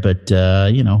there. But,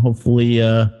 hopefully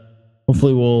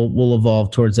we'll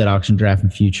evolve towards that auction draft in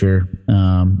future,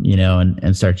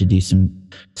 and start to do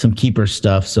some keeper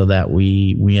stuff so that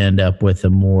we end up with a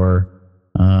more,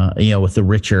 with a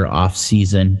richer off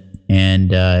season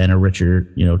and a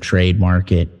richer, trade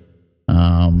market,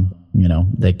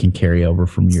 that can carry over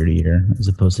from year to year as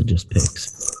opposed to just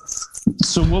picks.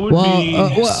 So what would be?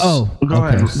 Go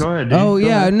ahead. Dave. Oh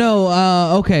yeah,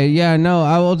 no. Okay, yeah, no.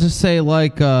 I will just say,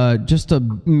 like, just to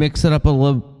mix it up a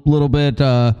little bit,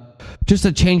 just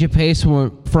a change of pace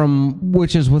from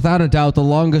which is without a doubt the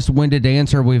longest winded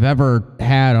answer we've ever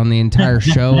had on the entire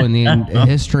show in the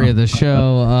history of the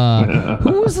show.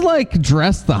 Who was like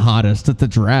dressed the hottest at the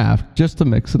draft? Just to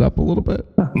mix it up a little bit.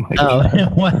 Well,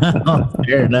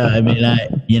 fair enough. I mean,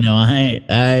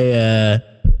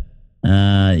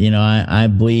 I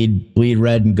bleed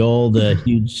red and gold, a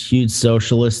huge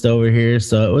socialist over here.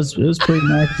 So it was pretty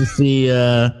nice to see,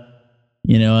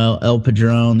 El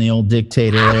Padron, the old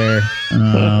dictator there.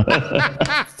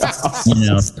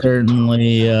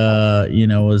 Certainly,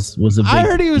 was a big. I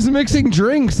heard he was mixing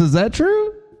drinks. Is that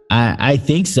true? I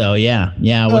think so. Yeah.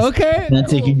 With okay.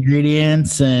 Authentic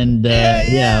ingredients, and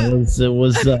it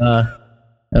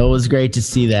was great to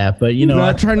see that. But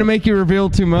not trying to make you reveal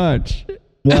too much.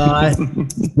 Well,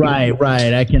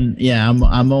 right. I can. Yeah,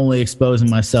 I'm only exposing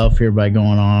myself here by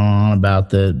going on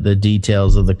about the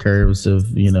details of the curves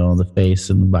of the face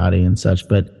and the body and such.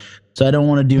 But so I don't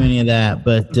want to do any of that.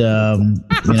 But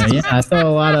I thought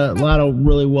a lot of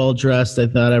really well dressed. I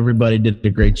thought everybody did a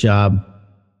great job.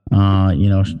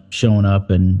 Showing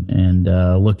up and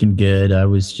looking good. I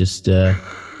was just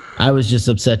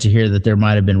upset to hear that there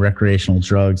might have been recreational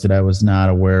drugs that I was not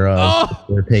aware of that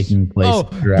were taking place.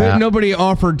 That nobody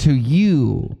offered to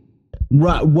you.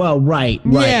 Right. Well, right.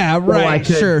 Yeah, right.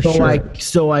 Sure.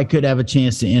 So I could have a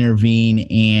chance to intervene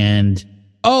and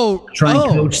try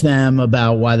and coach them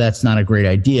about why that's not a great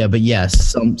idea. But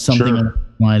yes, something along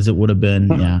the lines it would have been.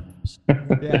 Yeah.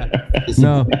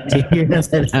 No. We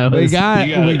got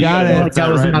it. Like I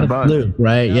was not a fluke,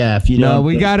 right? Yeah. If you don't,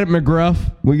 we got it, McGruff.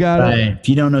 We got it. If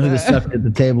you don't know who the sucker at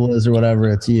the table is or whatever,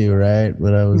 it's you, right?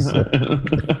 But I was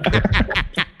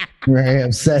very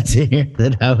upset to hear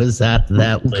that I was out of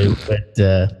that loop. But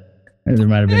there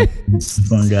might have been some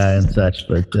fun guy and such.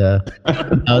 But it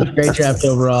was a great draft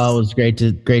overall. It was great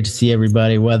to see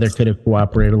everybody. Weather could have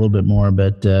cooperated a little bit more,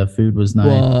 but food was nice.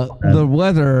 Well, the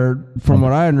weather, from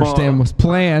what I understand, was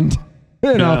planned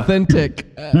and authentic.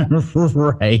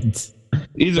 Right.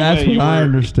 That's what I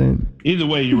understand. Either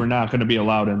way, you were not going to be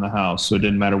allowed in the house, so it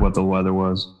didn't matter what the weather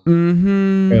was.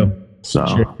 Mm-hmm. So,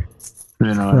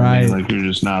 right. Like you're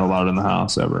just not allowed in the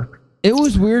house ever. It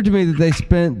was weird to me that they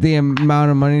spent the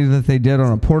amount of money that they did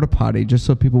on a porta potty just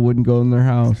so people wouldn't go in their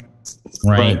house.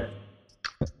 Right.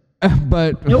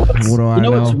 But what do I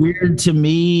know? What's weird to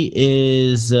me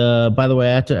is, by the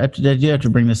way, I do have to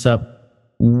bring this up.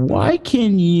 Why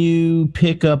can you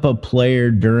pick up a player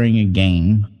during a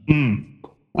game? You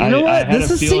know what?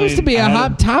 This seems to be a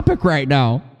hot topic right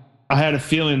now. I had a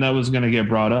feeling that was going to get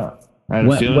brought up. That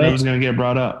was going to get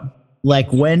brought up.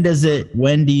 Like, when do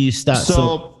you stop?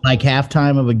 So like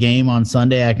halftime of a game on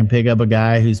Sunday, I can pick up a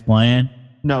guy who's playing?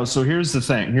 No. So here's the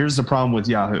thing. Here's the problem with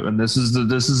Yahoo. And this is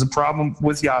the problem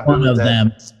with Yahoo. One of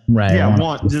them. Right. Yeah.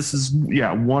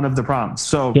 One of the problems.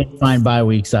 So can't find bye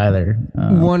weeks either.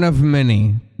 One of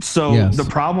many. So the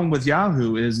problem with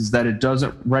Yahoo is that it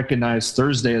doesn't recognize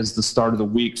Thursday as the start of the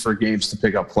week for games to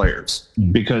pick up players,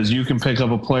 because you can pick up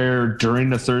a player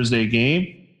during the Thursday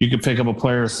game. You can pick up a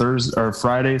player Thursday or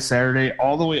Friday, Saturday,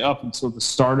 all the way up until the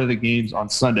start of the games on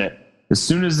Sunday. As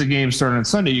soon as the game started on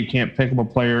Sunday, you can't pick up a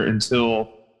player until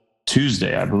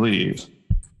Tuesday, I believe.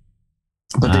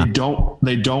 But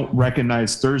they don't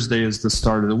recognize Thursday as the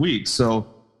start of the week. So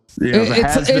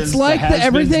it's like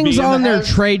everything's on their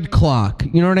trade clock.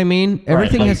 You know what I mean?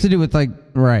 Everything has to do with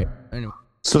right. Anyway.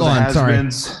 So the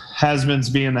has-beens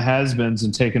being the has-beens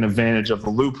and taking advantage of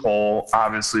the loophole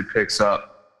obviously picks up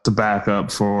the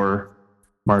backup for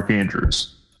Mark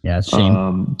Andrews. Yeah, it's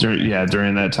shame.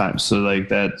 During that time. So like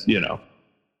that,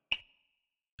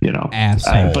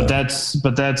 asshole. But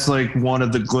that's like one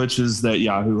of the glitches that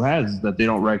Yahoo has, that they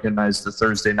don't recognize the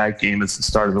Thursday night game as the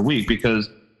start of the week, because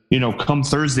come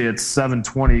Thursday at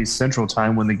 7:20 Central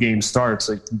Time when the game starts,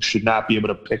 like, you should not be able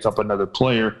to pick up another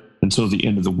player until the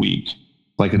end of the week.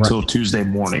 like until Tuesday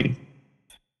morning.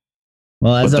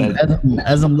 Well, as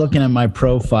I'm looking at my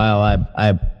profile,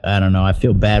 I don't know. I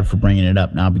feel bad for bringing it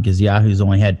up now because Yahoo's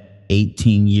only had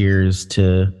 18 years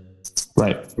to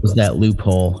close that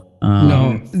loophole.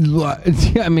 No,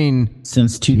 I mean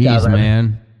since 2000,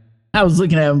 man. I was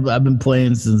looking at. I've been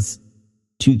playing since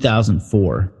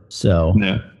 2004. So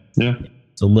yeah.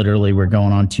 So literally, we're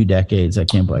going on 2 decades. I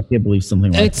can't believe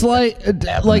something like it's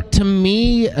like to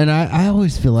me, and I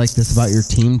always feel like this about your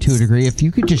team to a degree. If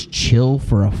you could just chill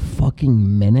for a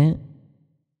fucking minute,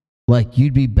 like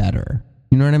you'd be better.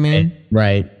 You know what I mean?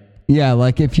 Right. Yeah,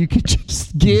 like if you could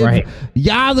just give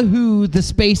Yahoo the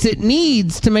space it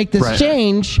needs to make this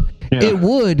change, it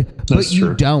would. That's but you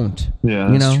true. don't. Yeah,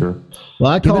 that's true.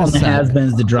 Well, I call them the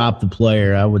has-beens to drop the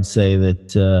player. I would say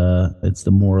that it's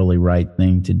the morally right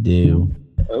thing to do.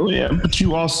 Oh yeah, but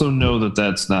you also know that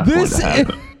that's not going to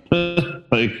happen.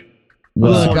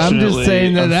 Look, I'm just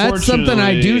saying that's something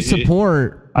I do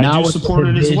support. I do support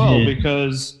it as well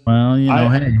because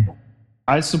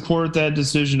I support that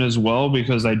decision as well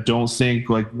because I don't think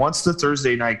once the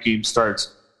Thursday night game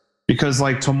starts, because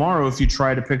tomorrow if you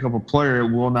try to pick up a player,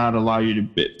 it will not allow you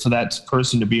for that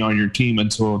person to be on your team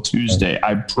until Tuesday.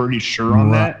 I'm pretty sure on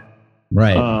that.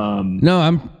 Right. No,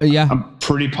 I'm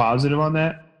pretty positive on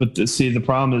that. But the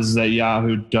problem is that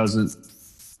Yahoo doesn't.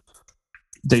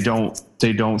 They don't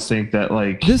think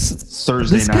that this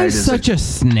Thursday night. This guy's is such a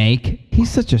snake.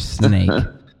 He's such a snake.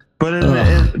 But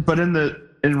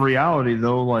in reality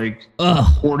though,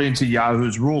 according to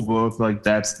Yahoo's rule book,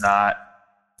 it's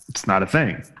not a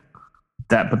thing.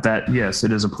 Yes,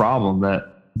 it is a problem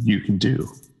that you can do.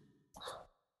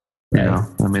 You know,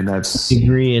 I mean, that's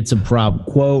agree. It's a problem.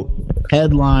 Quote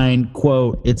headline.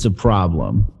 Quote. It's a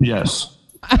problem. Yes.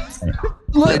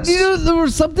 There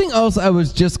was something else I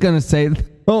was just gonna say.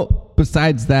 Oh,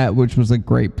 besides that, which was a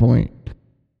great point,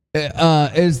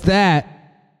 is that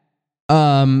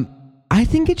I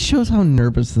think it shows how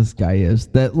nervous this guy is.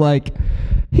 That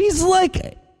he's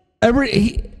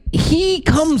he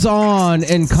comes on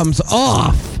and comes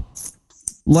off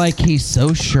like he's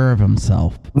so sure of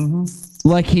himself. Mm-hmm.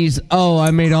 Like he's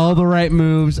I made all the right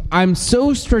moves. I'm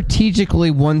so strategically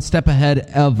one step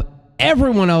ahead of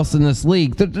everyone else in this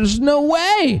league that there's no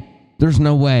way.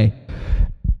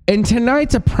 And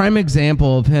tonight's a prime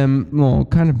example of him,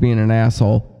 kind of being an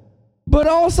asshole, but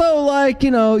also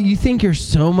you think you're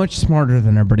so much smarter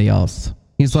than everybody else.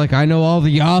 He's like, I know all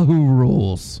the Yahoo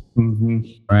rules. Mm-hmm.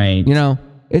 Right.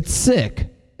 It's sick.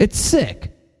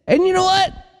 And you know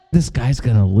what? This guy's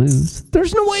going to lose.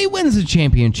 There's no way he wins the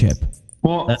championship.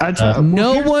 Well,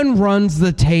 no one runs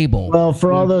the table. Well,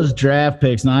 for all those draft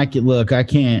picks, now I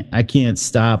can't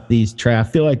stop these I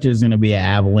feel like there's going to be an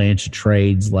avalanche of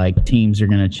trades. Teams are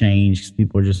going to change because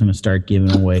people are just going to start giving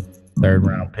away 3rd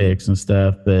round picks and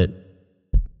stuff. But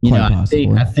I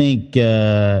think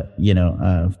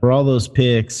for all those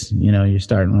picks, you're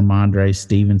starting Ramondre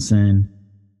Stevenson.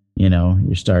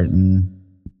 You're starting,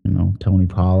 Tony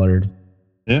Pollard.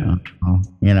 Yeah.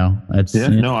 That's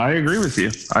no, I agree with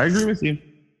you.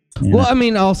 Well, I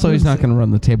mean, also he's not going to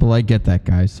run the table. I get that,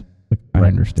 guys. I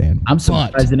understand. I'm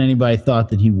surprised that anybody thought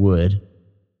that he would.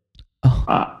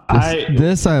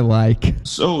 This I like.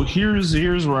 So here's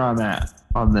where I'm at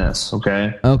on this.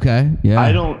 Okay. Yeah.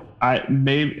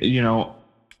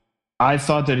 I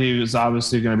thought that he was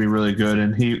obviously going to be really good,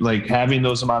 and he having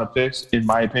those amount of picks. In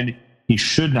my opinion, he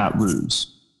should not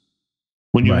lose.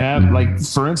 When you have,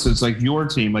 for instance, your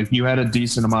team, you had a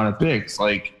decent amount of picks,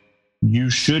 you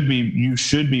should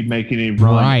be making a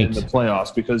run in the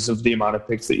playoffs because of the amount of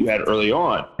picks that you had early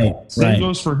on. Same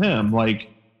goes for him.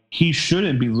 He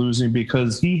shouldn't be losing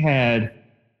because he had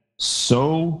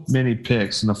so many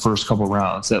picks in the first couple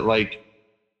rounds that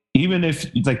even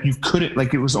if you couldn't,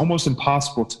 it was almost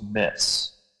impossible to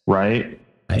miss, right?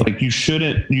 You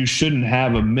shouldn't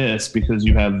have a miss because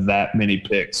you have that many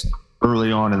picks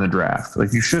early on in the draft.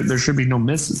 There should be no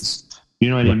misses. You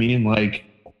know what I mean?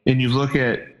 And you look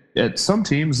at some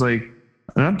teams, and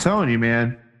I'm telling you,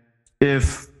 man,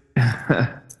 if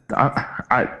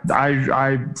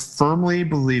I firmly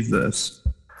believe this,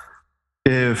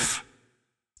 if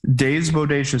Dave's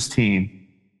Bodacious team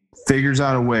figures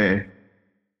out a way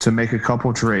to make a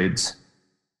couple trades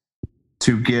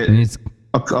to get a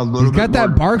little he's bit got that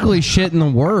more, Barkley shit in the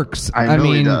works. I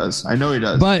know he does.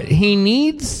 But he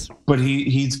needs. But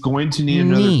he's going to need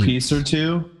another piece or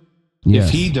two. Yes.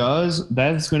 If he does,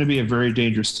 that's going to be a very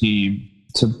dangerous team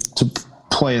to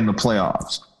play in the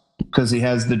playoffs because he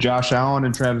has the Josh Allen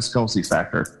and Travis Kelce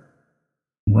factor.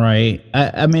 Right.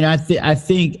 I mean, I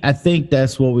think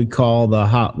that's what we call the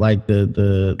hot,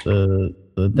 the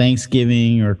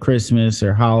Thanksgiving or Christmas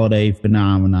or holiday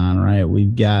phenomenon, right?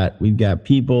 We've got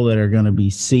people that are going to be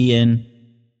seeing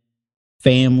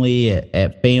family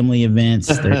at family events.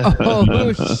 They're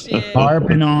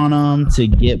harping on them to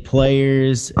get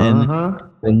players and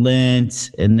relent,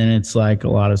 and then it's like a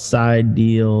lot of side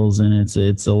deals, and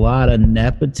it's a lot of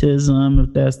nepotism,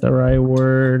 if that's the right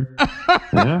word,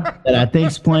 that I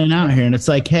think's playing out here. And it's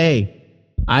like, hey,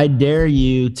 I dare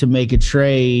you to make a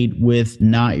trade with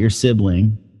not your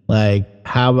sibling. Like,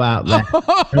 how about that?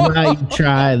 How about you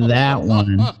try that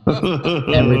one?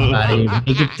 Everybody,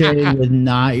 make a trade with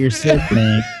not your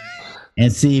sibling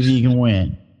and see if you can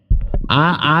win.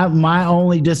 My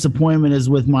only disappointment is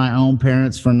with my own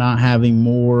parents for not having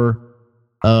more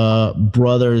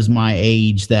brothers my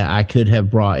age that I could have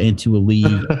brought into a league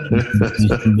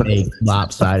and make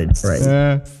lopsided trade.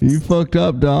 Yeah, you fucked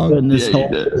up, dog. Really need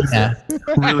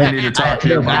to talk to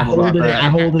your mom about that. I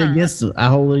hold it against her. I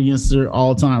hold it against her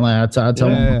all the time. Like I tell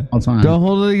them all the time. Don't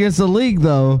hold it against the league,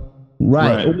 though.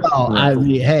 Right. Well, I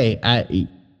mean, hey, but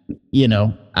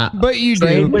you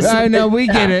do. I know, we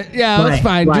get it. Yeah, that's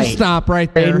fine. Right. Just stop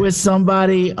right there. Trade with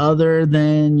somebody other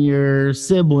than your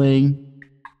sibling,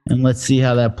 and let's see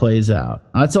how that plays out.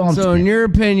 That's all I'm saying. So, in your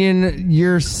opinion,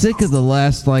 you're sick of the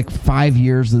last 5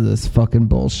 years of this fucking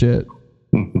bullshit.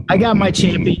 I got my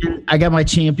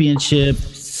championship.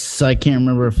 I can't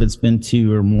remember if it's been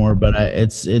 2 or more, but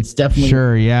it's definitely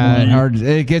sure. Yeah,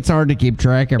 it gets hard to keep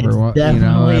track everyone.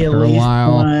 Definitely after a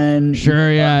while. One.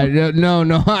 Sure, yeah.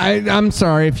 No. I'm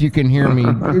sorry if you can hear me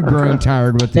growing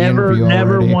tired with the interview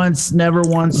already. Never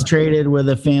once traded with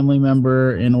a family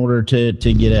member in order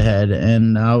to get ahead,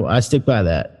 and I stick by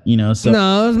that. So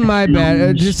no, it's my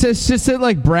bad. It's just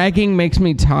that bragging makes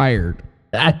me tired.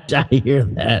 I hear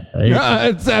that.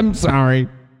 I'm sorry.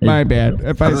 My bad.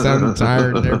 If I sounded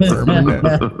tired there for a minute.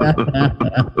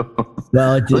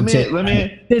 Well, it did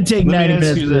take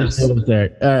 90 minutes. All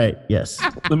right. Yes.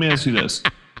 Let me ask you this.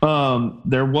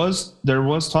 There was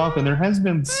talk, and there has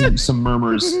been some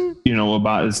murmurs,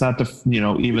 about it's not the,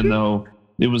 even though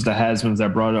it was the has-beens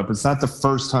that brought it up, it's not the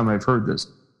first time I've heard this.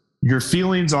 Your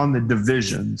feelings on the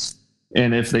divisions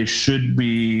and if they should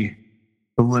be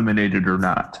eliminated or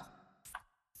not.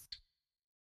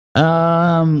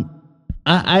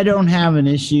 I don't have an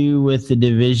issue with the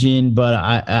division, but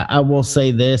I will say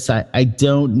this. I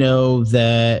don't know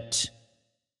that.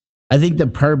 I think the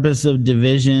purpose of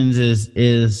divisions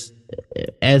is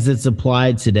as it's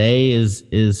applied today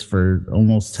is for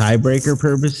almost tiebreaker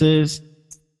purposes.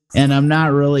 And I'm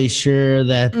not really sure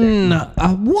that.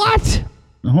 What?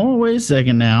 Hold on, wait a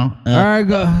second now. All right,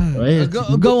 go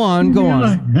on.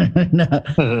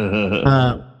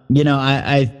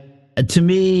 To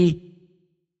me,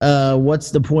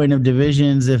 what's the point of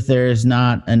divisions if there's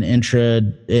not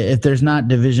if there's not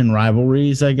division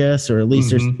rivalries, I guess, or at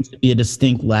least there seems to be a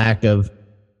distinct lack of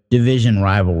division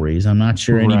rivalries. I'm not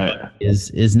sure anybody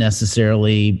is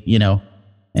necessarily,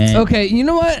 And okay, you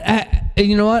know what?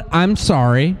 I'm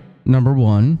sorry. Number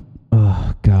one.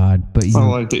 Oh God! But I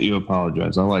like that you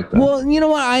apologize. I like that. Well, you know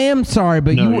what? I am sorry,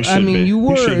 but you were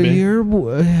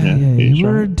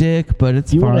a dick, but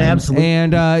it's fine. Absolutely.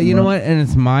 And you know what? And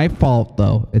it's my fault,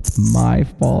 though. It's my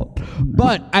fault.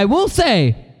 But I will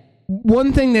say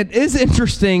one thing that is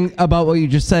interesting about what you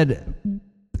just said,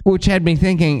 which had me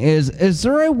thinking, is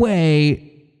there a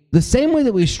way, the same way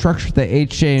that we structured the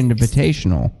HJ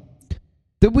Invitational,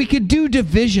 that we could do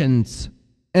divisions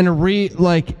and a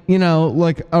reassessment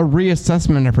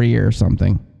every year or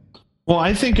something? Well,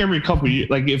 I think every couple of years,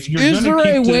 if you're is there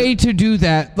a way to do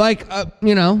that? I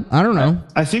don't know.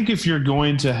 I think if you're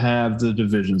going to have the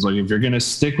divisions, if you're going to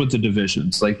stick with the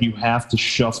divisions, you have to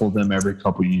shuffle them every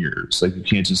couple of years. You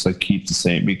can't just keep the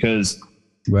same because,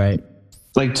 right?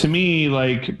 To me,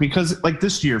 because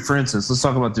this year, for instance, let's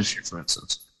talk about this year, for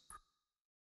instance,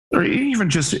 or even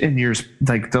just in years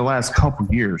the last couple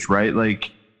of years, right?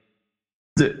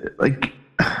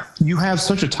 You have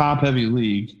such a top-heavy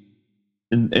league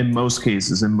in most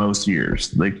cases, in most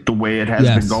years, the way it has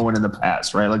been going in the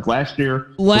past, right? Last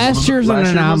year, last year's an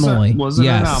anomaly. Was an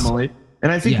anomaly,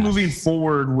 and I think moving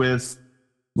forward with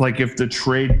if the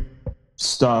trade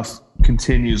stuff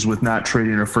continues with not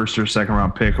trading a first or second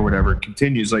round pick or whatever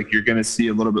continues, you're going to see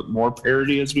a little bit more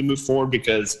parity as we move forward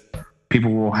because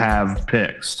people will have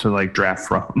picks to draft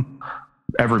from.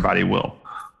 Everybody will.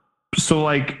 So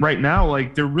right now,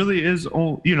 there really is,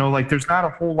 there's not a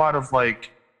whole lot of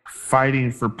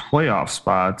fighting for playoff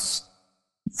spots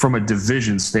from a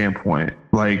division standpoint.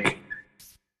 They're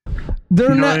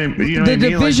not. The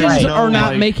divisions are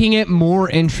not making it more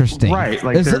interesting. Right.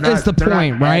 Is the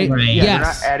point, right? Yes. They're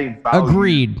not adding value.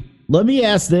 Agreed. Let me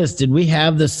ask this: did we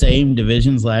have the same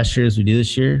divisions last year as we do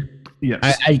this year?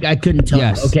 Yes. I couldn't tell.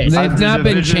 Yes. Okay, They've not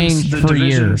been changed for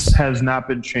years. Has not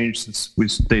been changed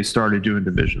since they started doing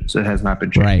divisions. It has not been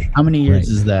changed. Right. how many years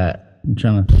is that? I'm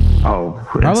trying to.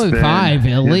 Probably 5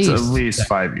 at least. At least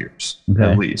 5 years. Okay.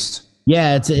 At least.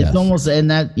 Yeah, it's almost, and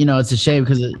that it's a shame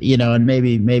because and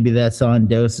maybe that's on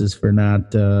doses for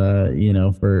not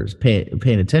for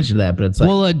paying attention to that, but it's like,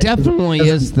 well, it definitely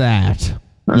is that.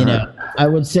 I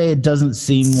would say it doesn't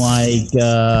seem like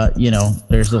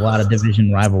there's a lot of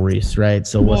division rivalries, right?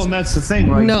 So and that's the thing.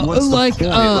 Like, no, what's like the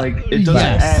point? It doesn't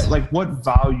yes. add, like what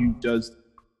value does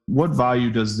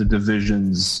the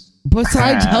divisions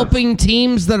besides have? Helping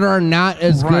teams that are not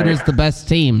as good as the best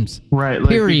teams? Right. Like,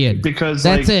 period. Because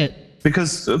that's it.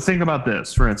 Because think about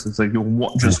this, for instance, like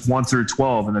just 1 through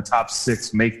 12 and the top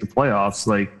 6 make the playoffs.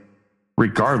 Like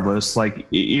regardless, like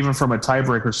even from a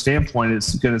tiebreaker standpoint,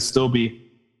 it's going to still be.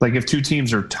 Like if 2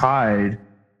 teams are tied,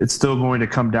 it's still going to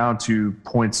come down to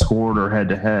points scored or head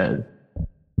to head.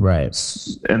 Right.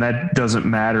 And that doesn't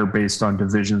matter based on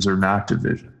divisions or not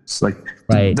divisions. Like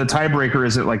the tiebreaker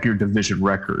isn't like your division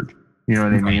record. You know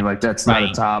what I mean? Like that's not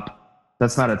a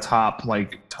top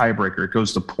like tiebreaker. It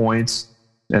goes to points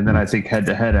and then I think head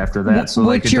to head after that. So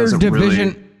like it doesn't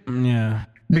division yeah.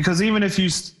 Because even if you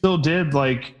still did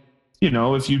like,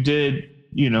 if you did,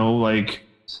 like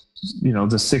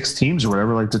the 6 teams or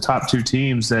whatever, like the top 2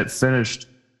 teams that finished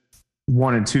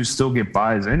 1 and 2 still get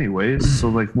buys anyways. So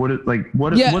like what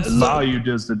value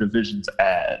does the divisions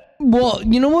add? Well,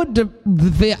 you know what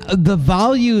the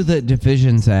value that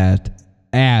divisions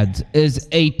adds is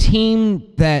a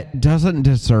team that doesn't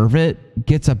deserve it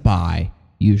gets a buy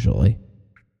usually.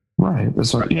 Right.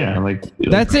 That's what, yeah.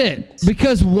 That's it.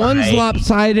 Because one's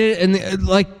lopsided and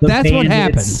that's what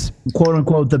happens. Quote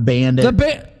unquote the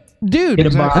bandit. Dude,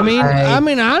 I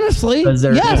mean, honestly, because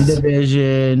they're in a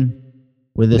division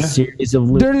with a series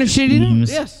of they're in a shitty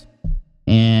teams. Yes,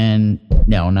 and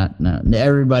not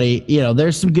everybody.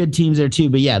 There's some good teams there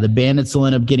too, but yeah, the Bandits will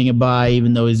end up getting a bye,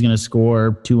 even though he's going to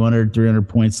score 200, 300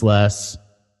 points less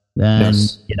than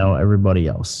everybody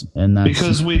else. And that's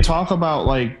because we talk about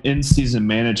like in-season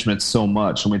management so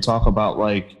much, and we talk about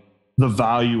like the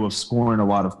value of scoring a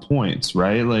lot of points,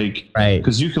 right? Like,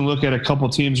 because you can look at a couple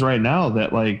teams right now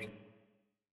that like.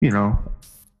 You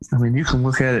can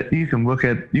look at it. You can look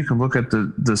at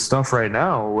the stuff right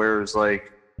now. Whereas,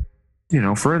 like,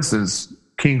 for instance,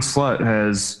 King Slut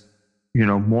has,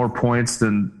 more points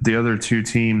than the other 2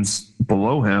 teams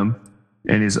below him,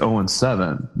 and he's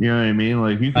 0-7. You know what I mean?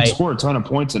 Like, you can score a ton of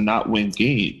points and not win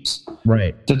games.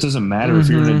 Right. That doesn't matter if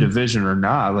you're in a division or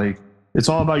not. Like, it's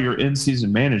all about your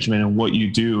in-season management and what you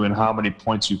do and how many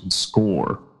points you can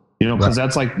score. Because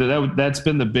that's like that's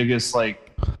been the biggest like.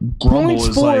 Points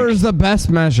for is the best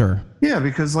measure. Yeah,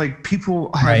 because like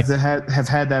people have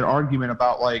had that argument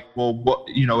about like, well, what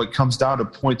it comes down to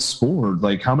points scored.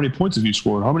 Like, how many points have you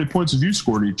scored? How many points have you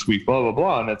scored each week? Blah blah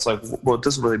blah. And it's like, well, it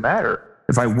doesn't really matter.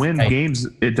 If I win games,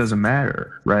 it doesn't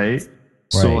matter, right?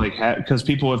 So like, because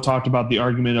people have talked about the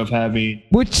argument of having,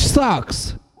 which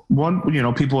sucks.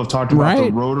 People have talked about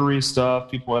the rotary stuff.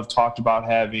 People have talked about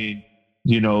having,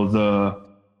 the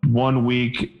 1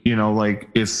 week, like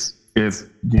if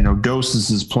Doses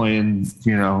is playing,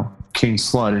 King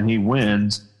Slut and he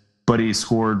wins, but he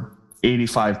scored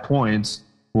 85 points,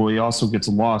 well, he also gets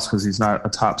a loss because he's not a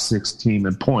top 6 team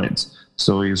in points.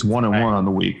 So he's 1-1 on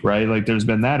the week, right? Like there's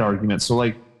been that argument. So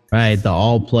like, the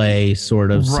all play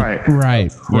sort of.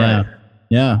 Right.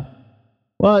 Yeah.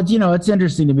 Well, it's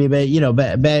interesting to me, but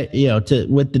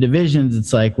with the divisions,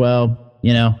 it's like, well,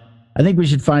 I think we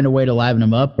should find a way to liven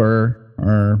them up or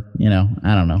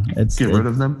I don't know. Get rid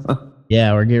of them.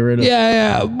 Or get rid of.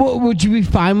 Yeah. Well, would you be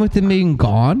fine with them being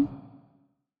gone?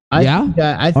 I think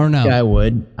I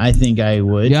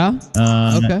would. Yeah.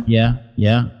 Okay.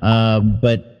 Yeah.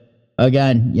 But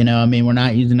again, we're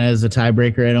not using it as a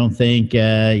tiebreaker. I don't think.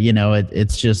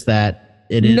 It's just that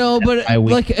it is. No, but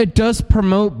it does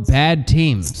promote bad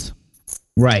teams.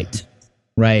 Right.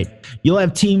 You'll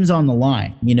have teams on the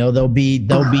line. There'll be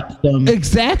some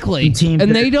teams,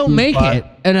 and they don't make it,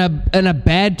 and a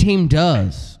bad team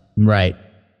does. Right.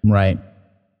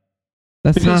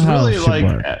 That's because not how really it should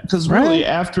work. Because really,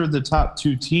 after the top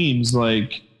 2 teams,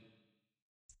 like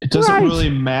it doesn't really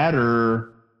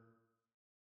matter,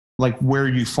 like where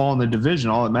you fall in the division.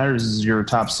 All that matters is you're a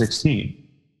top 6 team.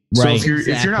 Right. So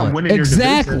if you're not winning your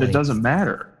division, it doesn't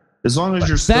matter. As long as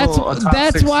you're still a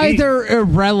top 6 why team. They're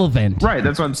irrelevant. Right.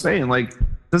 That's what I'm saying. Like,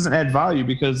 it doesn't add value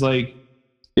because, like,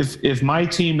 if my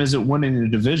team isn't winning the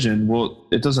division, well,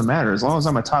 it doesn't matter. As long as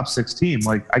I'm a top 6 team,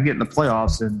 like, I get in the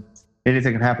playoffs and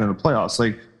anything can happen in the playoffs.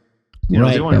 Like, You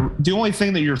know, the only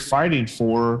thing that you're fighting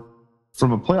for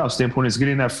from a playoff standpoint is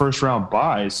getting that first round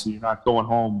bye, so you're not going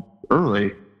home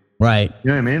early. Right. You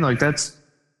know what I mean? Like that's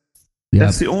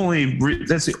the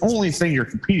only thing you're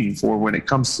competing for when it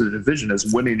comes to the division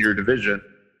is winning your division,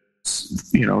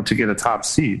 you know, to get a top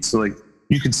seed. So like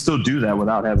you can still do that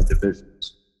without having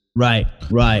divisions. Right.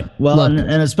 Well, and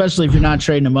especially if you're not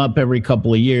trading them up every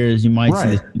couple of years, you might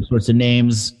see the same sorts of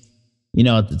names, you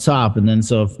know, at the top. And then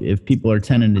so if people are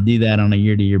tending to do that on a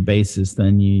year-to-year basis,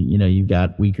 then you've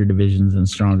got weaker divisions and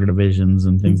stronger divisions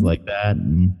and things like that.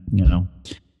 And, you know,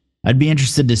 I'd be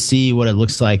interested to see what it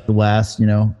looks like the last, you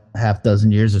know, half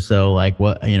dozen years or so, like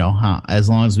what, you know, how, as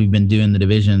long as we've been doing the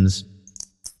divisions,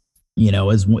 you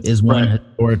know, is one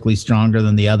historically stronger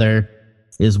than the other?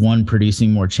 Is one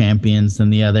producing more champions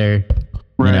than the other?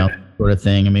 You know, sort of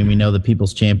thing. I mean, we know the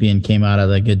People's Champion came out of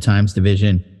the Good Times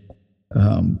division,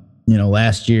 you know,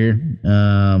 last year.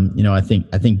 You know, I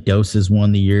think Doses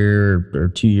won the year or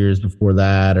 2 years before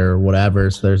that or whatever.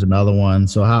 So there's another one.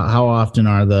 So how often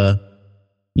are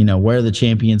where are the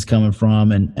champions coming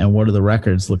from and what are the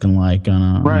records looking like on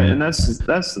a and that's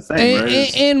the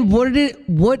thing, and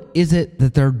what is it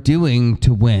that they're doing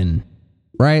to win,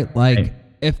 right? Like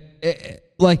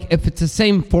if it's the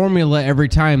same formula every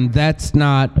time, that's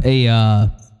not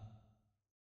a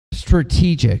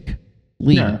strategic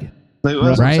league. Yeah. Like,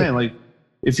 that's what I'm saying. Like,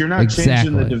 if you're not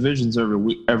changing the divisions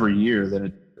every year,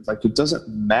 then it doesn't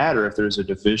matter if there's a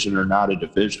division or not a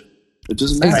division. It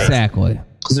doesn't matter. Exactly.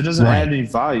 Because it doesn't add any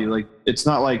value. Like, it's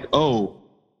not like, oh,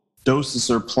 Doses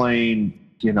are playing,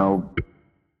 you know,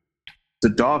 the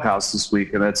Doghouse this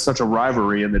week, and that's such a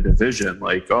rivalry in the division.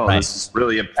 Like, this is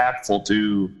really impactful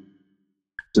to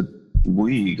the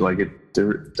league. Like,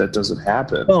 that doesn't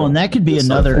happen. Oh, and that could be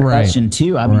another question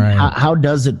too. I mean, how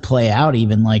does it play out?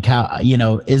 Even like how, you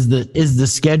know, is the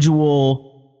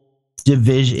schedule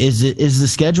division? Is the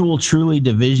schedule truly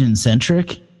division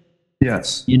centric?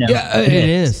 Yes. You know, it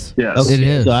is. Yes, okay. It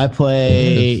is. So I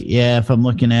play. Yeah, if I'm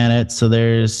looking at it, so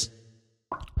there's.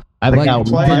 I've got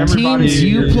the teams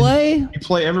you play. You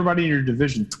play everybody in your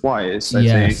division twice, I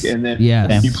think, and then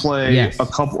you play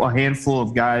a handful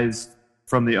of guys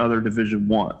from the other division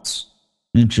once.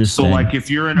 Interesting. So, like, if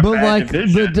you're in a bad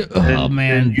division,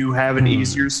 then you have an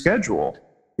easier schedule.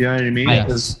 You know what I mean?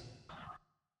 Because,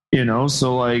 you know,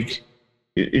 so like,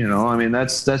 you know, I mean,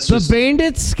 that's the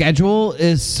Bandits' schedule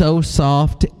is so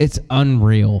soft, it's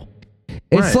unreal.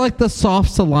 It's like the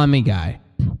soft salami guy.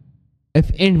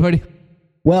 If anybody.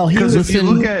 Well, he would listen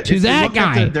to that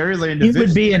guy.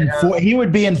 He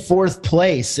would be in fourth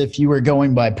place if you were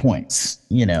going by points.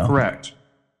 You know, correct.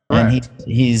 And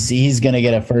he's going to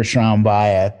get a first round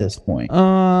bye at this point.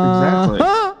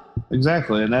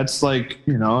 Exactly, and that's like,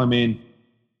 you know, I mean,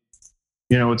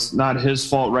 you know, it's not his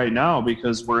fault right now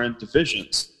because we're in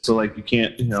divisions. So like, you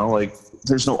can't, you know, like,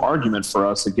 there's no argument for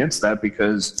us against that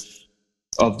because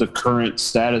of the current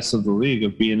status of the league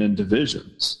of being in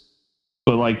divisions.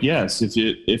 But like, yes, if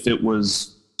it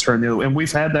was turned the other way, and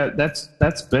we've had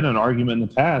that's been an argument in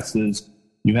the past, is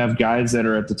you have guys that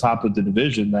are at the top of the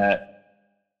division that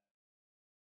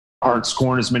aren't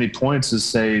scoring as many points as,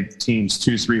 say, teams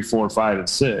 2, 3, 4, 5, and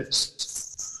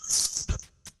 6.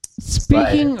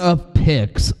 Speaking of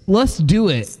picks, let's do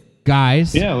it,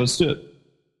 guys. Yeah, let's do it.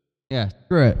 Yeah,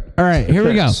 screw it. All right, here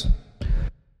we go.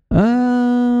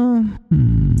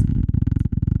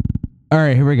 All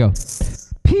right, here we go.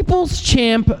 People's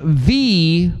Champ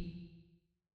v.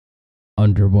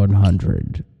 Under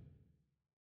 100.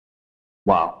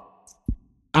 Wow.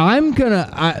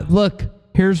 Look,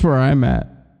 here's where I'm at.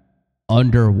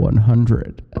 Under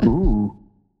 100. Ooh.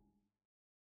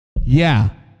 Yeah.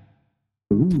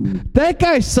 Ooh. That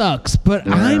guy sucks, but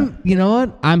you know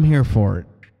what? I'm here for it.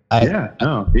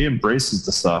 He embraces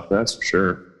the stuff, that's for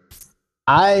sure.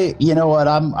 You know what?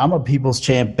 I'm a People's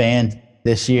Champ fan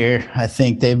this year. I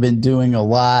think they've been doing a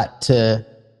lot to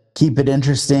keep it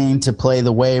interesting, to play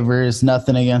the waivers.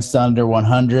 Nothing against Under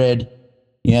 100,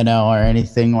 you know, or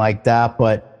anything like that.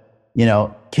 But, you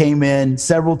know,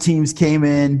 several teams came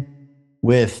in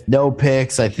with no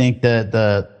picks. I think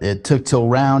it took till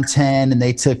round 10 and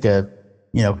they took a,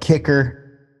 you know,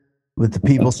 kicker with the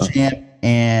People's Champ,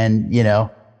 and, you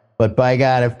know, but by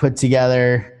God, I've put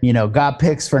together, you know, got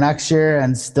picks for next year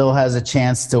and still has a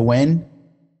chance to win,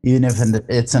 even if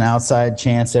it's an outside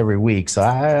chance every week. So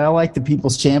I like the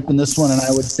People's Champ in this one. And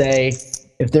I would say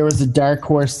if there was a dark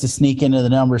horse to sneak into the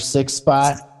number 6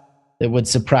 spot that would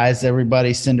surprise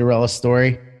everybody, Cinderella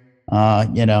story.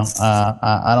 You know,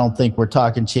 I don't think we're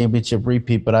talking championship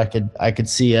repeat, but I could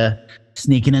see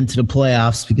sneaking into the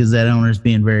playoffs because that owner's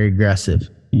being very aggressive.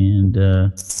 And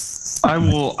I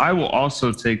will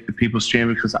also take the People's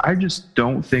Champion because I just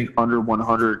don't think under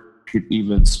 100 could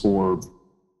even score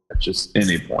just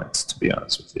any points, to be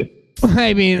honest with you.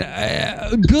 I mean,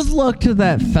 good luck to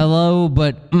that fellow,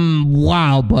 but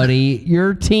wow, buddy.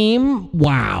 Your team,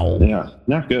 wow. Yeah,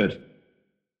 not good.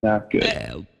 Not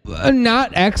good.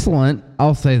 Not excellent,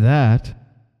 I'll say that.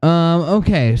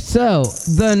 Okay, so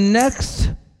the next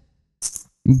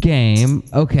game,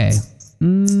 okay.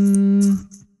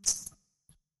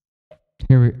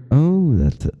 Here we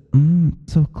that's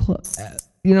so close.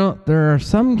 You know, there are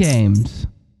some games.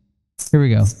 Here we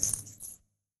go.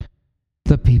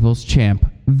 The People's Champ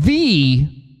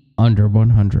v under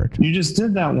 100. You just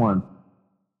did that one.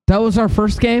 That was our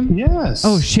first game? Yes.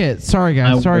 Oh shit. Sorry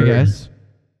guys.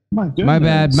 My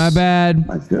goodness. My bad.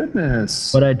 My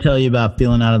goodness. What I tell you about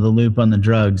feeling out of the loop on the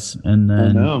drugs, and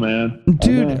then I know, man.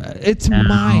 Dude, it's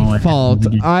my fault.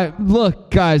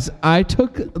 Look, guys, I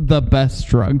took the best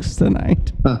drugs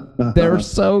tonight. They're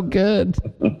so good.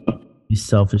 You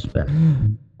selfish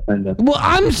bastard. Well,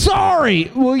 I'm sorry.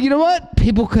 Well, you know what?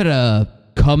 People could have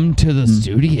come to the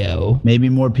studio. Maybe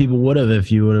more people would have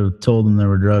if you would have told them there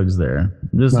were drugs there.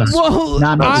 I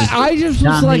just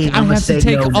was like, I have to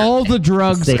take all the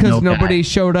drugs because nobody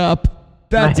showed up.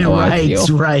 That's how I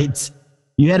feel. Right.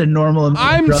 You had a normal amount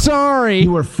I'm of drugs. sorry.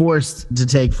 You were forced to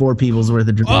take 4 people's worth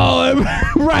of drugs. Oh,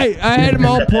 right. I had them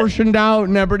all portioned out,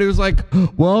 and everybody was like,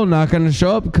 well, not going to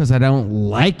show up because I don't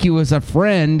like you as a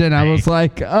friend. And I was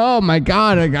like, oh, my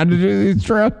God, I got to do these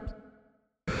drugs.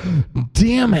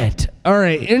 Damn it. All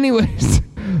right. Anyways,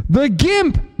 the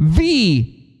Gimp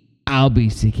v. I'll be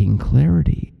seeking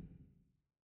clarity.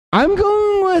 I'm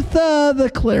going with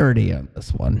the clarity on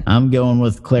this one. I'm going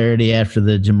with clarity after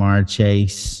the Jamar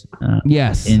Chase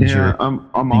yes. injury. Yeah,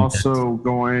 I'm also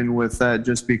going with that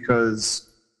just because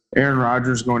Aaron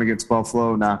Rodgers going against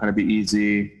Buffalo, not going to be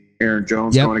easy. Aaron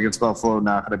Jones going against Buffalo,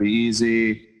 not going to be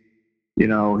easy. You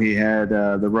know, he had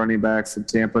the running back from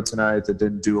Tampa tonight that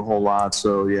didn't do a whole lot.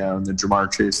 So, yeah, and the Jamar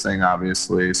Chase thing,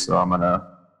 obviously. So I'm gonna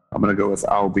go with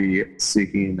I'll be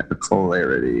seeking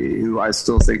clarity, who I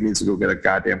still think needs to go get a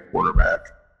goddamn quarterback.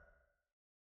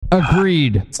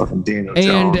 Agreed. Fucking Daniel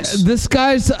and Jones. This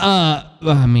guy's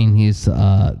I mean, he's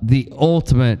the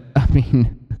ultimate. I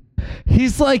mean,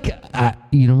 he's like,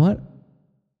 you know what?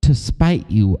 To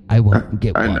spite you, I won't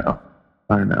get one.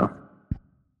 I know.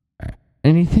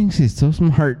 And he thinks he's so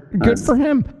smart. Good for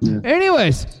him. Yeah.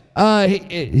 Anyways,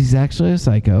 he's actually a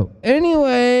psycho.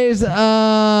 Anyways,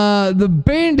 the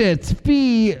Bandits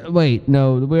wait,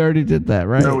 no, we already did that,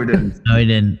 right? No, we didn't. No, he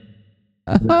didn't.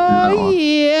 Oh,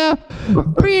 yeah.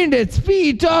 Bandits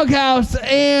v. Doghouse,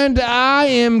 and I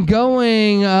am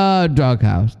going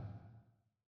Doghouse.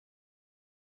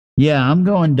 Yeah, I'm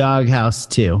going Doghouse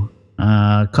too.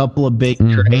 A couple of big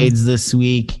trades this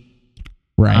week.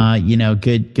 Right. You know,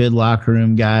 good locker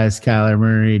room guys. Kyler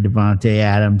Murray, Devontae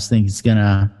Adams. Think it's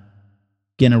gonna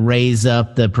raise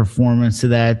up the performance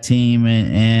of that team.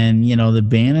 And you know, the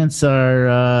Bandits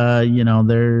are you know,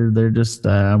 they're just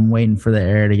I'm waiting for the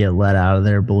air to get let out of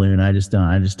their balloon. I just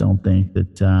don't think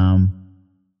that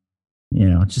you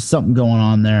know, just something going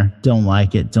on there. Don't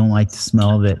like it. Don't like the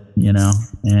smell of it, you know.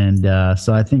 And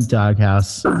so I think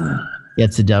Doghouse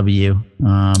gets a W.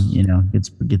 You know,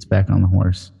 gets back on the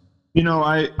horse. You know,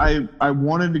 I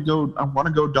wanted to go. I want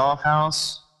to go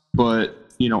Doghouse, but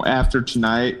you know, after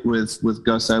tonight with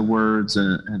Gus Edwards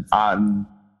and Otten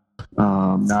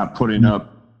not putting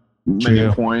up many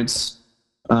points,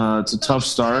 it's a tough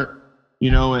start.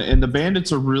 You know, and the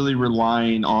Bandits are really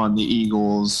relying on the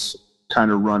Eagles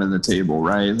kind of running the table,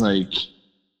 right? Like,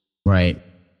 right.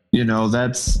 You know,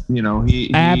 that's he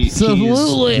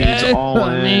absolutely. He's all in.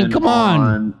 I mean, come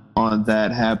on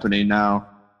that happening now.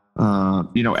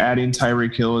 You know, adding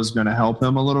Tyreek Hill is going to help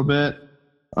him a little bit.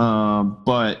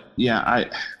 But yeah,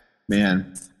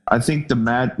 I think the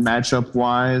matchup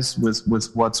wise with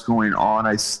what's going on,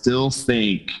 I still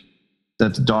think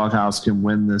that the Doghouse can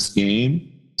win this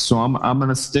game. So I'm going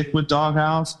to stick with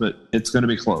Doghouse, but it's going to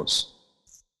be close.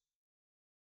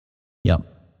 Yep.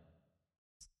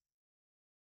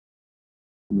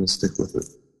 I'm going to stick with it.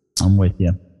 I'm with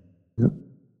you. Yep.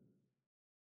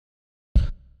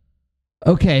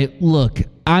 Okay, look,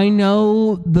 I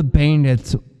know the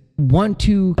Bandits want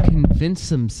to convince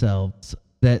themselves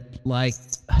that, like,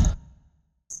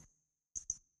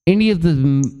 any of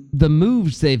the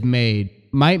moves they've made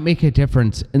might make a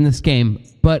difference in this game,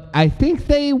 but I think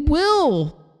they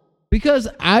will, because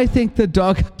I think the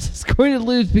Doghouse is going to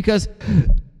lose because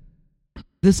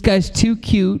this guy's too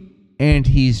cute and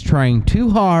he's trying too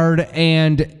hard,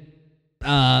 and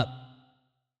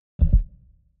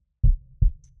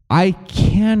I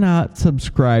cannot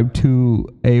subscribe to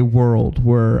a world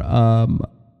where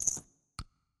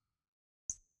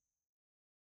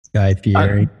Guy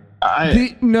Fieri.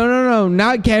 No,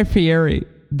 not Guy Fieri.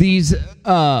 These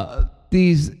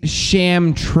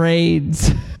sham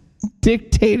trades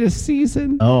dictate a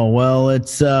season. Oh well,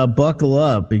 it's buckle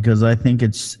up because I think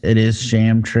it is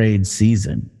sham trade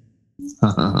season.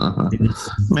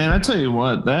 Man, I tell you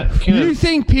what, you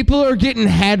think people are getting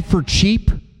had for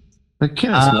cheap? We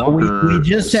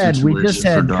just had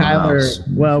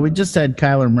Kyler. Well, we just had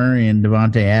Kyler Murray and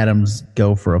Devontae Adams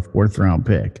go for a 4th round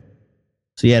pick.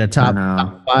 So you had a top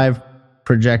 5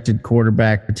 projected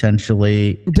quarterback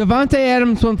potentially. Devontae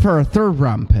Adams went for a 3rd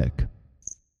round pick.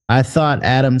 I thought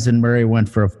Adams and Murray went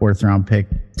for a 4th round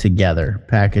pick together,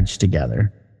 packaged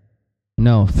together.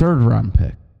 No, 3rd round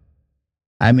pick.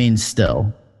 I mean,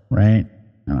 still, right?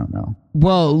 I don't know.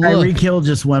 Well, look, Tyreek Hill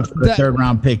just went for the 3rd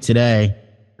round pick today.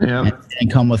 Yeah,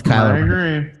 and come with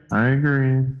Kyler. I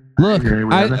agree. Look,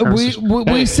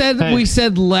 we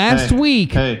said last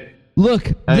week.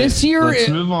 Look, this year. Let's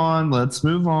move on.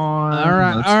 All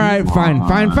right, fine.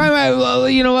 Well,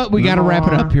 you know what? We got to wrap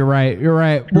it up. You're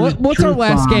right. What's our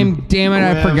last game? Damn it,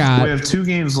 I forgot. We have 2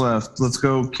 games left. Let's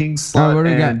go King Slut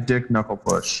and Dick Knuckle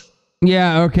Push.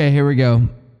 Yeah, okay, here we go.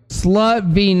 Slut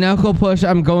v. Knuckle Push.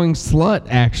 I'm going Slut,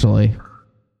 actually.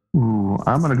 Ooh,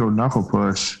 I'm going to go Knuckle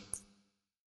Push.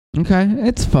 Okay,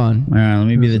 it's fun. All right, let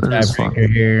me be the tiebreaker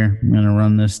here. I'm going to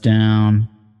run this down.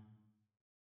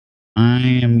 I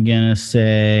am going to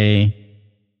say...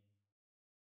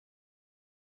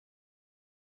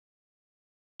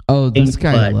 Oh, this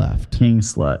guy left. King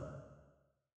Slut.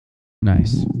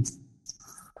 Nice.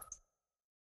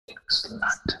 King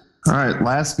Slut. All right,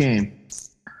 last game.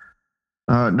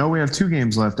 No, we have 2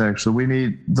 games left, actually. We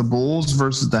need the Bulls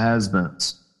versus the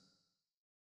Has-Beens.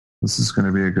 This is going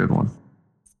to be a good one.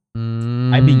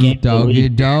 Might be game doggy.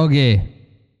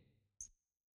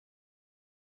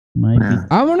 Yeah.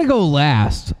 I want to go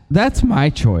last. That's my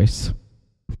choice.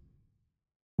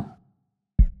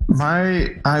 So he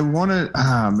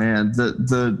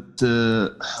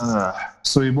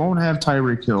won't have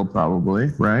Tyreek Hill probably,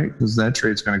 right? Because that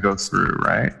trade's going to go through,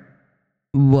 right?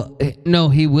 Well, no,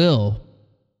 he will.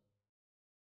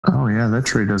 Oh yeah, that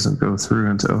trade doesn't go through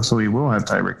until, so he will have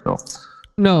Tyreek Hill.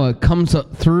 No, it comes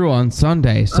through on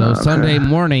Sunday. So Sunday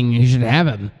morning, you should have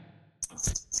him.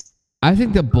 I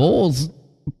think the Bulls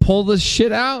pull this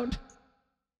shit out.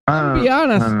 I'll be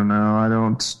honest. I don't know. I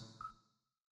don't.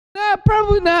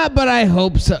 Probably not, but I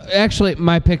hope so. Actually,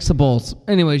 my pick's the Bulls.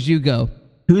 Anyways, you go.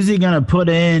 Who's he gonna put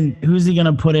in?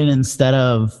 Instead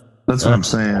of? That's what I'm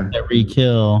saying. Tyreek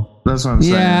Hill. That's what I'm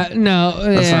saying. Yeah, no.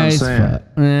 That's what I'm saying.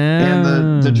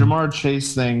 And the Jamar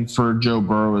Chase thing for Joe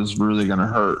Burrow is really gonna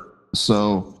hurt.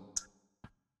 So,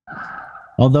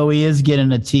 although he is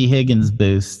getting a T. Higgins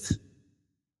boost,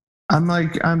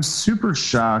 I'm super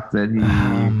shocked that he.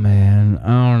 Oh man,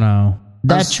 I don't know.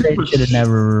 That trade should have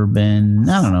never been.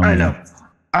 I don't know. I know.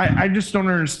 I just don't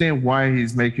understand why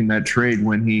he's making that trade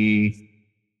when he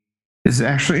is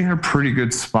actually in a pretty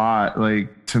good spot,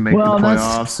 like to make the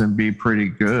playoffs and be pretty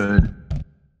good.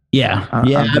 Yeah, I'm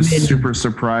just super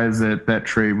surprised that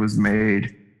trade was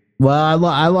made. Well,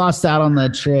 I lost out on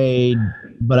that trade,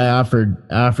 but I offered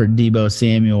Deebo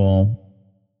Samuel.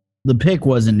 The pick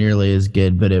wasn't nearly as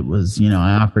good, but it was, I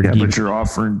offered Deebo. Deebo. But you're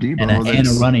offering Deebo and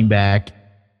a running back,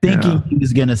 thinking he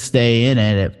was going to stay in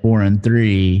it at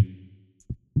 4-3.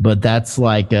 But that's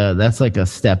like a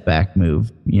step back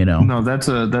move, No, that's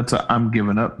a I'm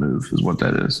giving up move is what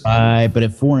that is. But at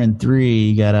 4-3,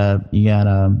 you gotta.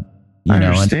 I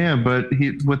understand, but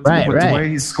with the way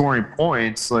he's scoring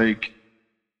points, like.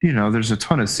 There's a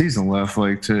ton of season left,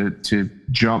 like to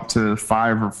jump to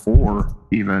 5 or 4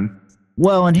 even.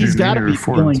 Well, and he's got to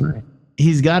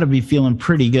be feeling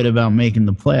pretty good about making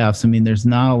the playoffs. I mean, there's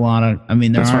not a lot of. I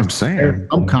mean, there's some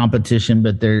competition,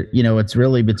 but it's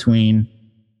really between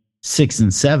 6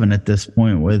 and 7 at this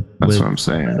point. That's what I'm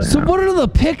saying. So what are the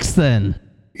picks then?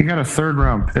 You got a 3rd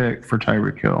round pick for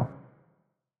Tyreek Hill.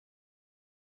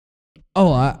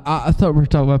 Oh, I thought we were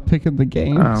talking about picking the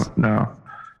games. Oh no.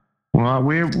 Well, I'm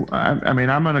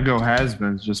going to go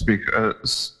Has-Beens just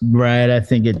because. Right. I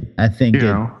think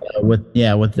with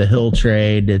the Hill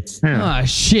trade, it's. Oh,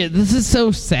 shit. This is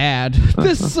so sad.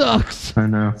 This sucks. I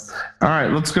know. All right.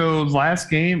 Let's go. Last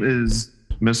game is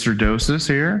Mr. Doses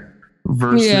here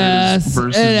versus.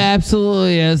 It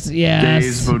absolutely is. Yes.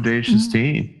 Dave's bodacious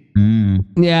team. Mm.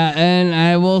 Yeah. And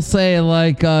I will say,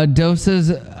 Doses,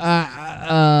 it's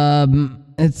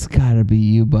got to be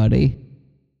you, buddy.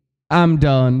 I'm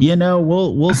done.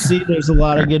 We'll see. There's a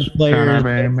lot of good players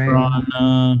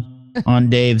on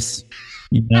Dave's.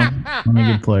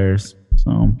 Good players.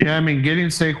 So yeah, I mean, getting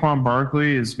Saquon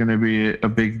Barkley is going to be a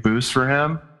big boost for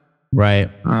him.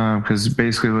 Right. Because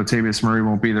basically Latavius Murray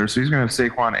won't be there. So he's going to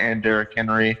have Saquon and Derrick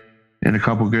Henry in a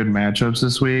couple good matchups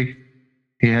this week.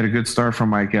 He had a good start from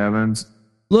Mike Evans.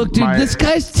 Look, dude, this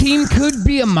guy's team could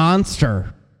be a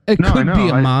monster. It could be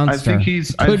a monster.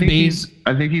 I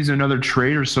think he's another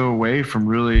trade or so away from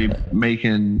really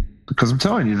making. Because I'm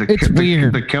telling you,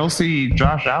 weird. The Kelsey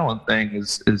Josh Allen thing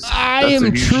is. I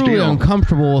am truly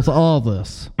uncomfortable with all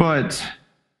this. But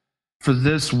for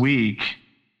this week,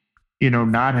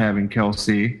 not having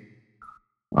Kelsey,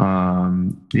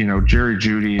 Jerry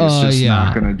Jeudy is just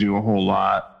not going to do a whole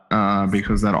lot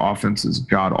because that offense is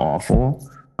god awful.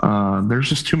 There's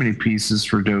just too many pieces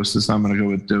for Doses. I'm going to go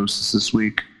with Doses this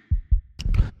week.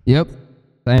 Yep.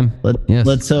 Same.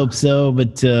 Let's hope so.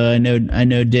 But I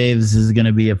know Dave's is going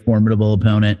to be a formidable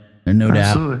opponent, no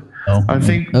doubt. So, I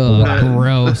think.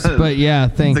 Gross. But yeah,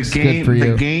 thanks. Good for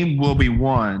you. The game will be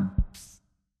won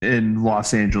in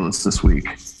Los Angeles this week.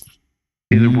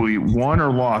 Either we won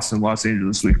or lost in Los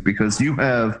Angeles this week because you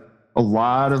have a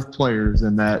lot of players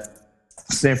in that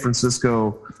San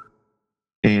Francisco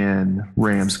and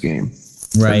Rams game.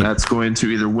 Right. And that's going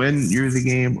to either win you the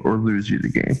game or lose you the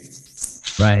game.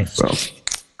 Right. So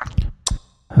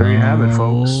there you have it,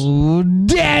 folks. Oh,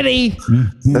 Daddy.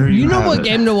 You know what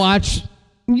game to watch?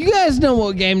 You guys know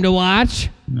what game to watch?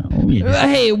 No.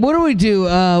 Hey, what do we do?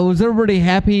 Was everybody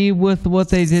happy with what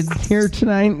they did here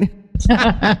tonight?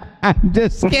 I'm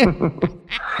just kidding.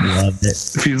 Loved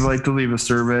it. If you'd like to leave a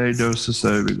survey, Doses,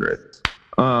 that would be great.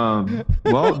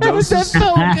 Well, Doses. That's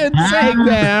so good saying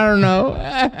that. I don't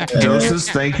know. Doses,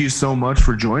 thank you so much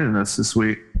for joining us this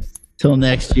week. Till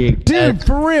next year, dude.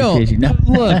 For real.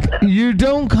 Look, you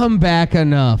don't come back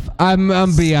enough.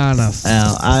 I'm be honest.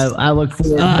 I look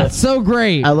forward. It's so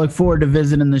great. I look forward to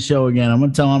visiting the show again. I'm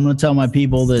gonna tell my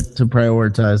people to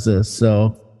prioritize this.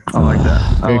 So I like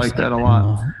that. I like that a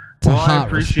lot. Well, I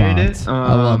appreciate it.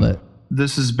 I love it.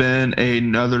 This has been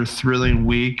another thrilling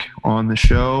week on the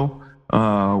show.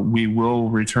 We will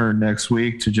return next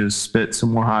week to just spit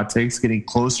some more hot takes, getting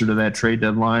closer to that trade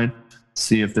deadline.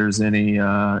 See if there's any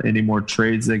more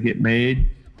trades that get made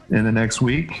in the next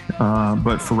week.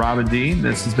 But for Rob and Dean,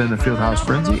 this has been the Fieldhouse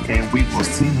Frenzy, and we will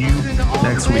see you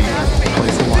next week.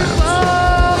 Place the lineups.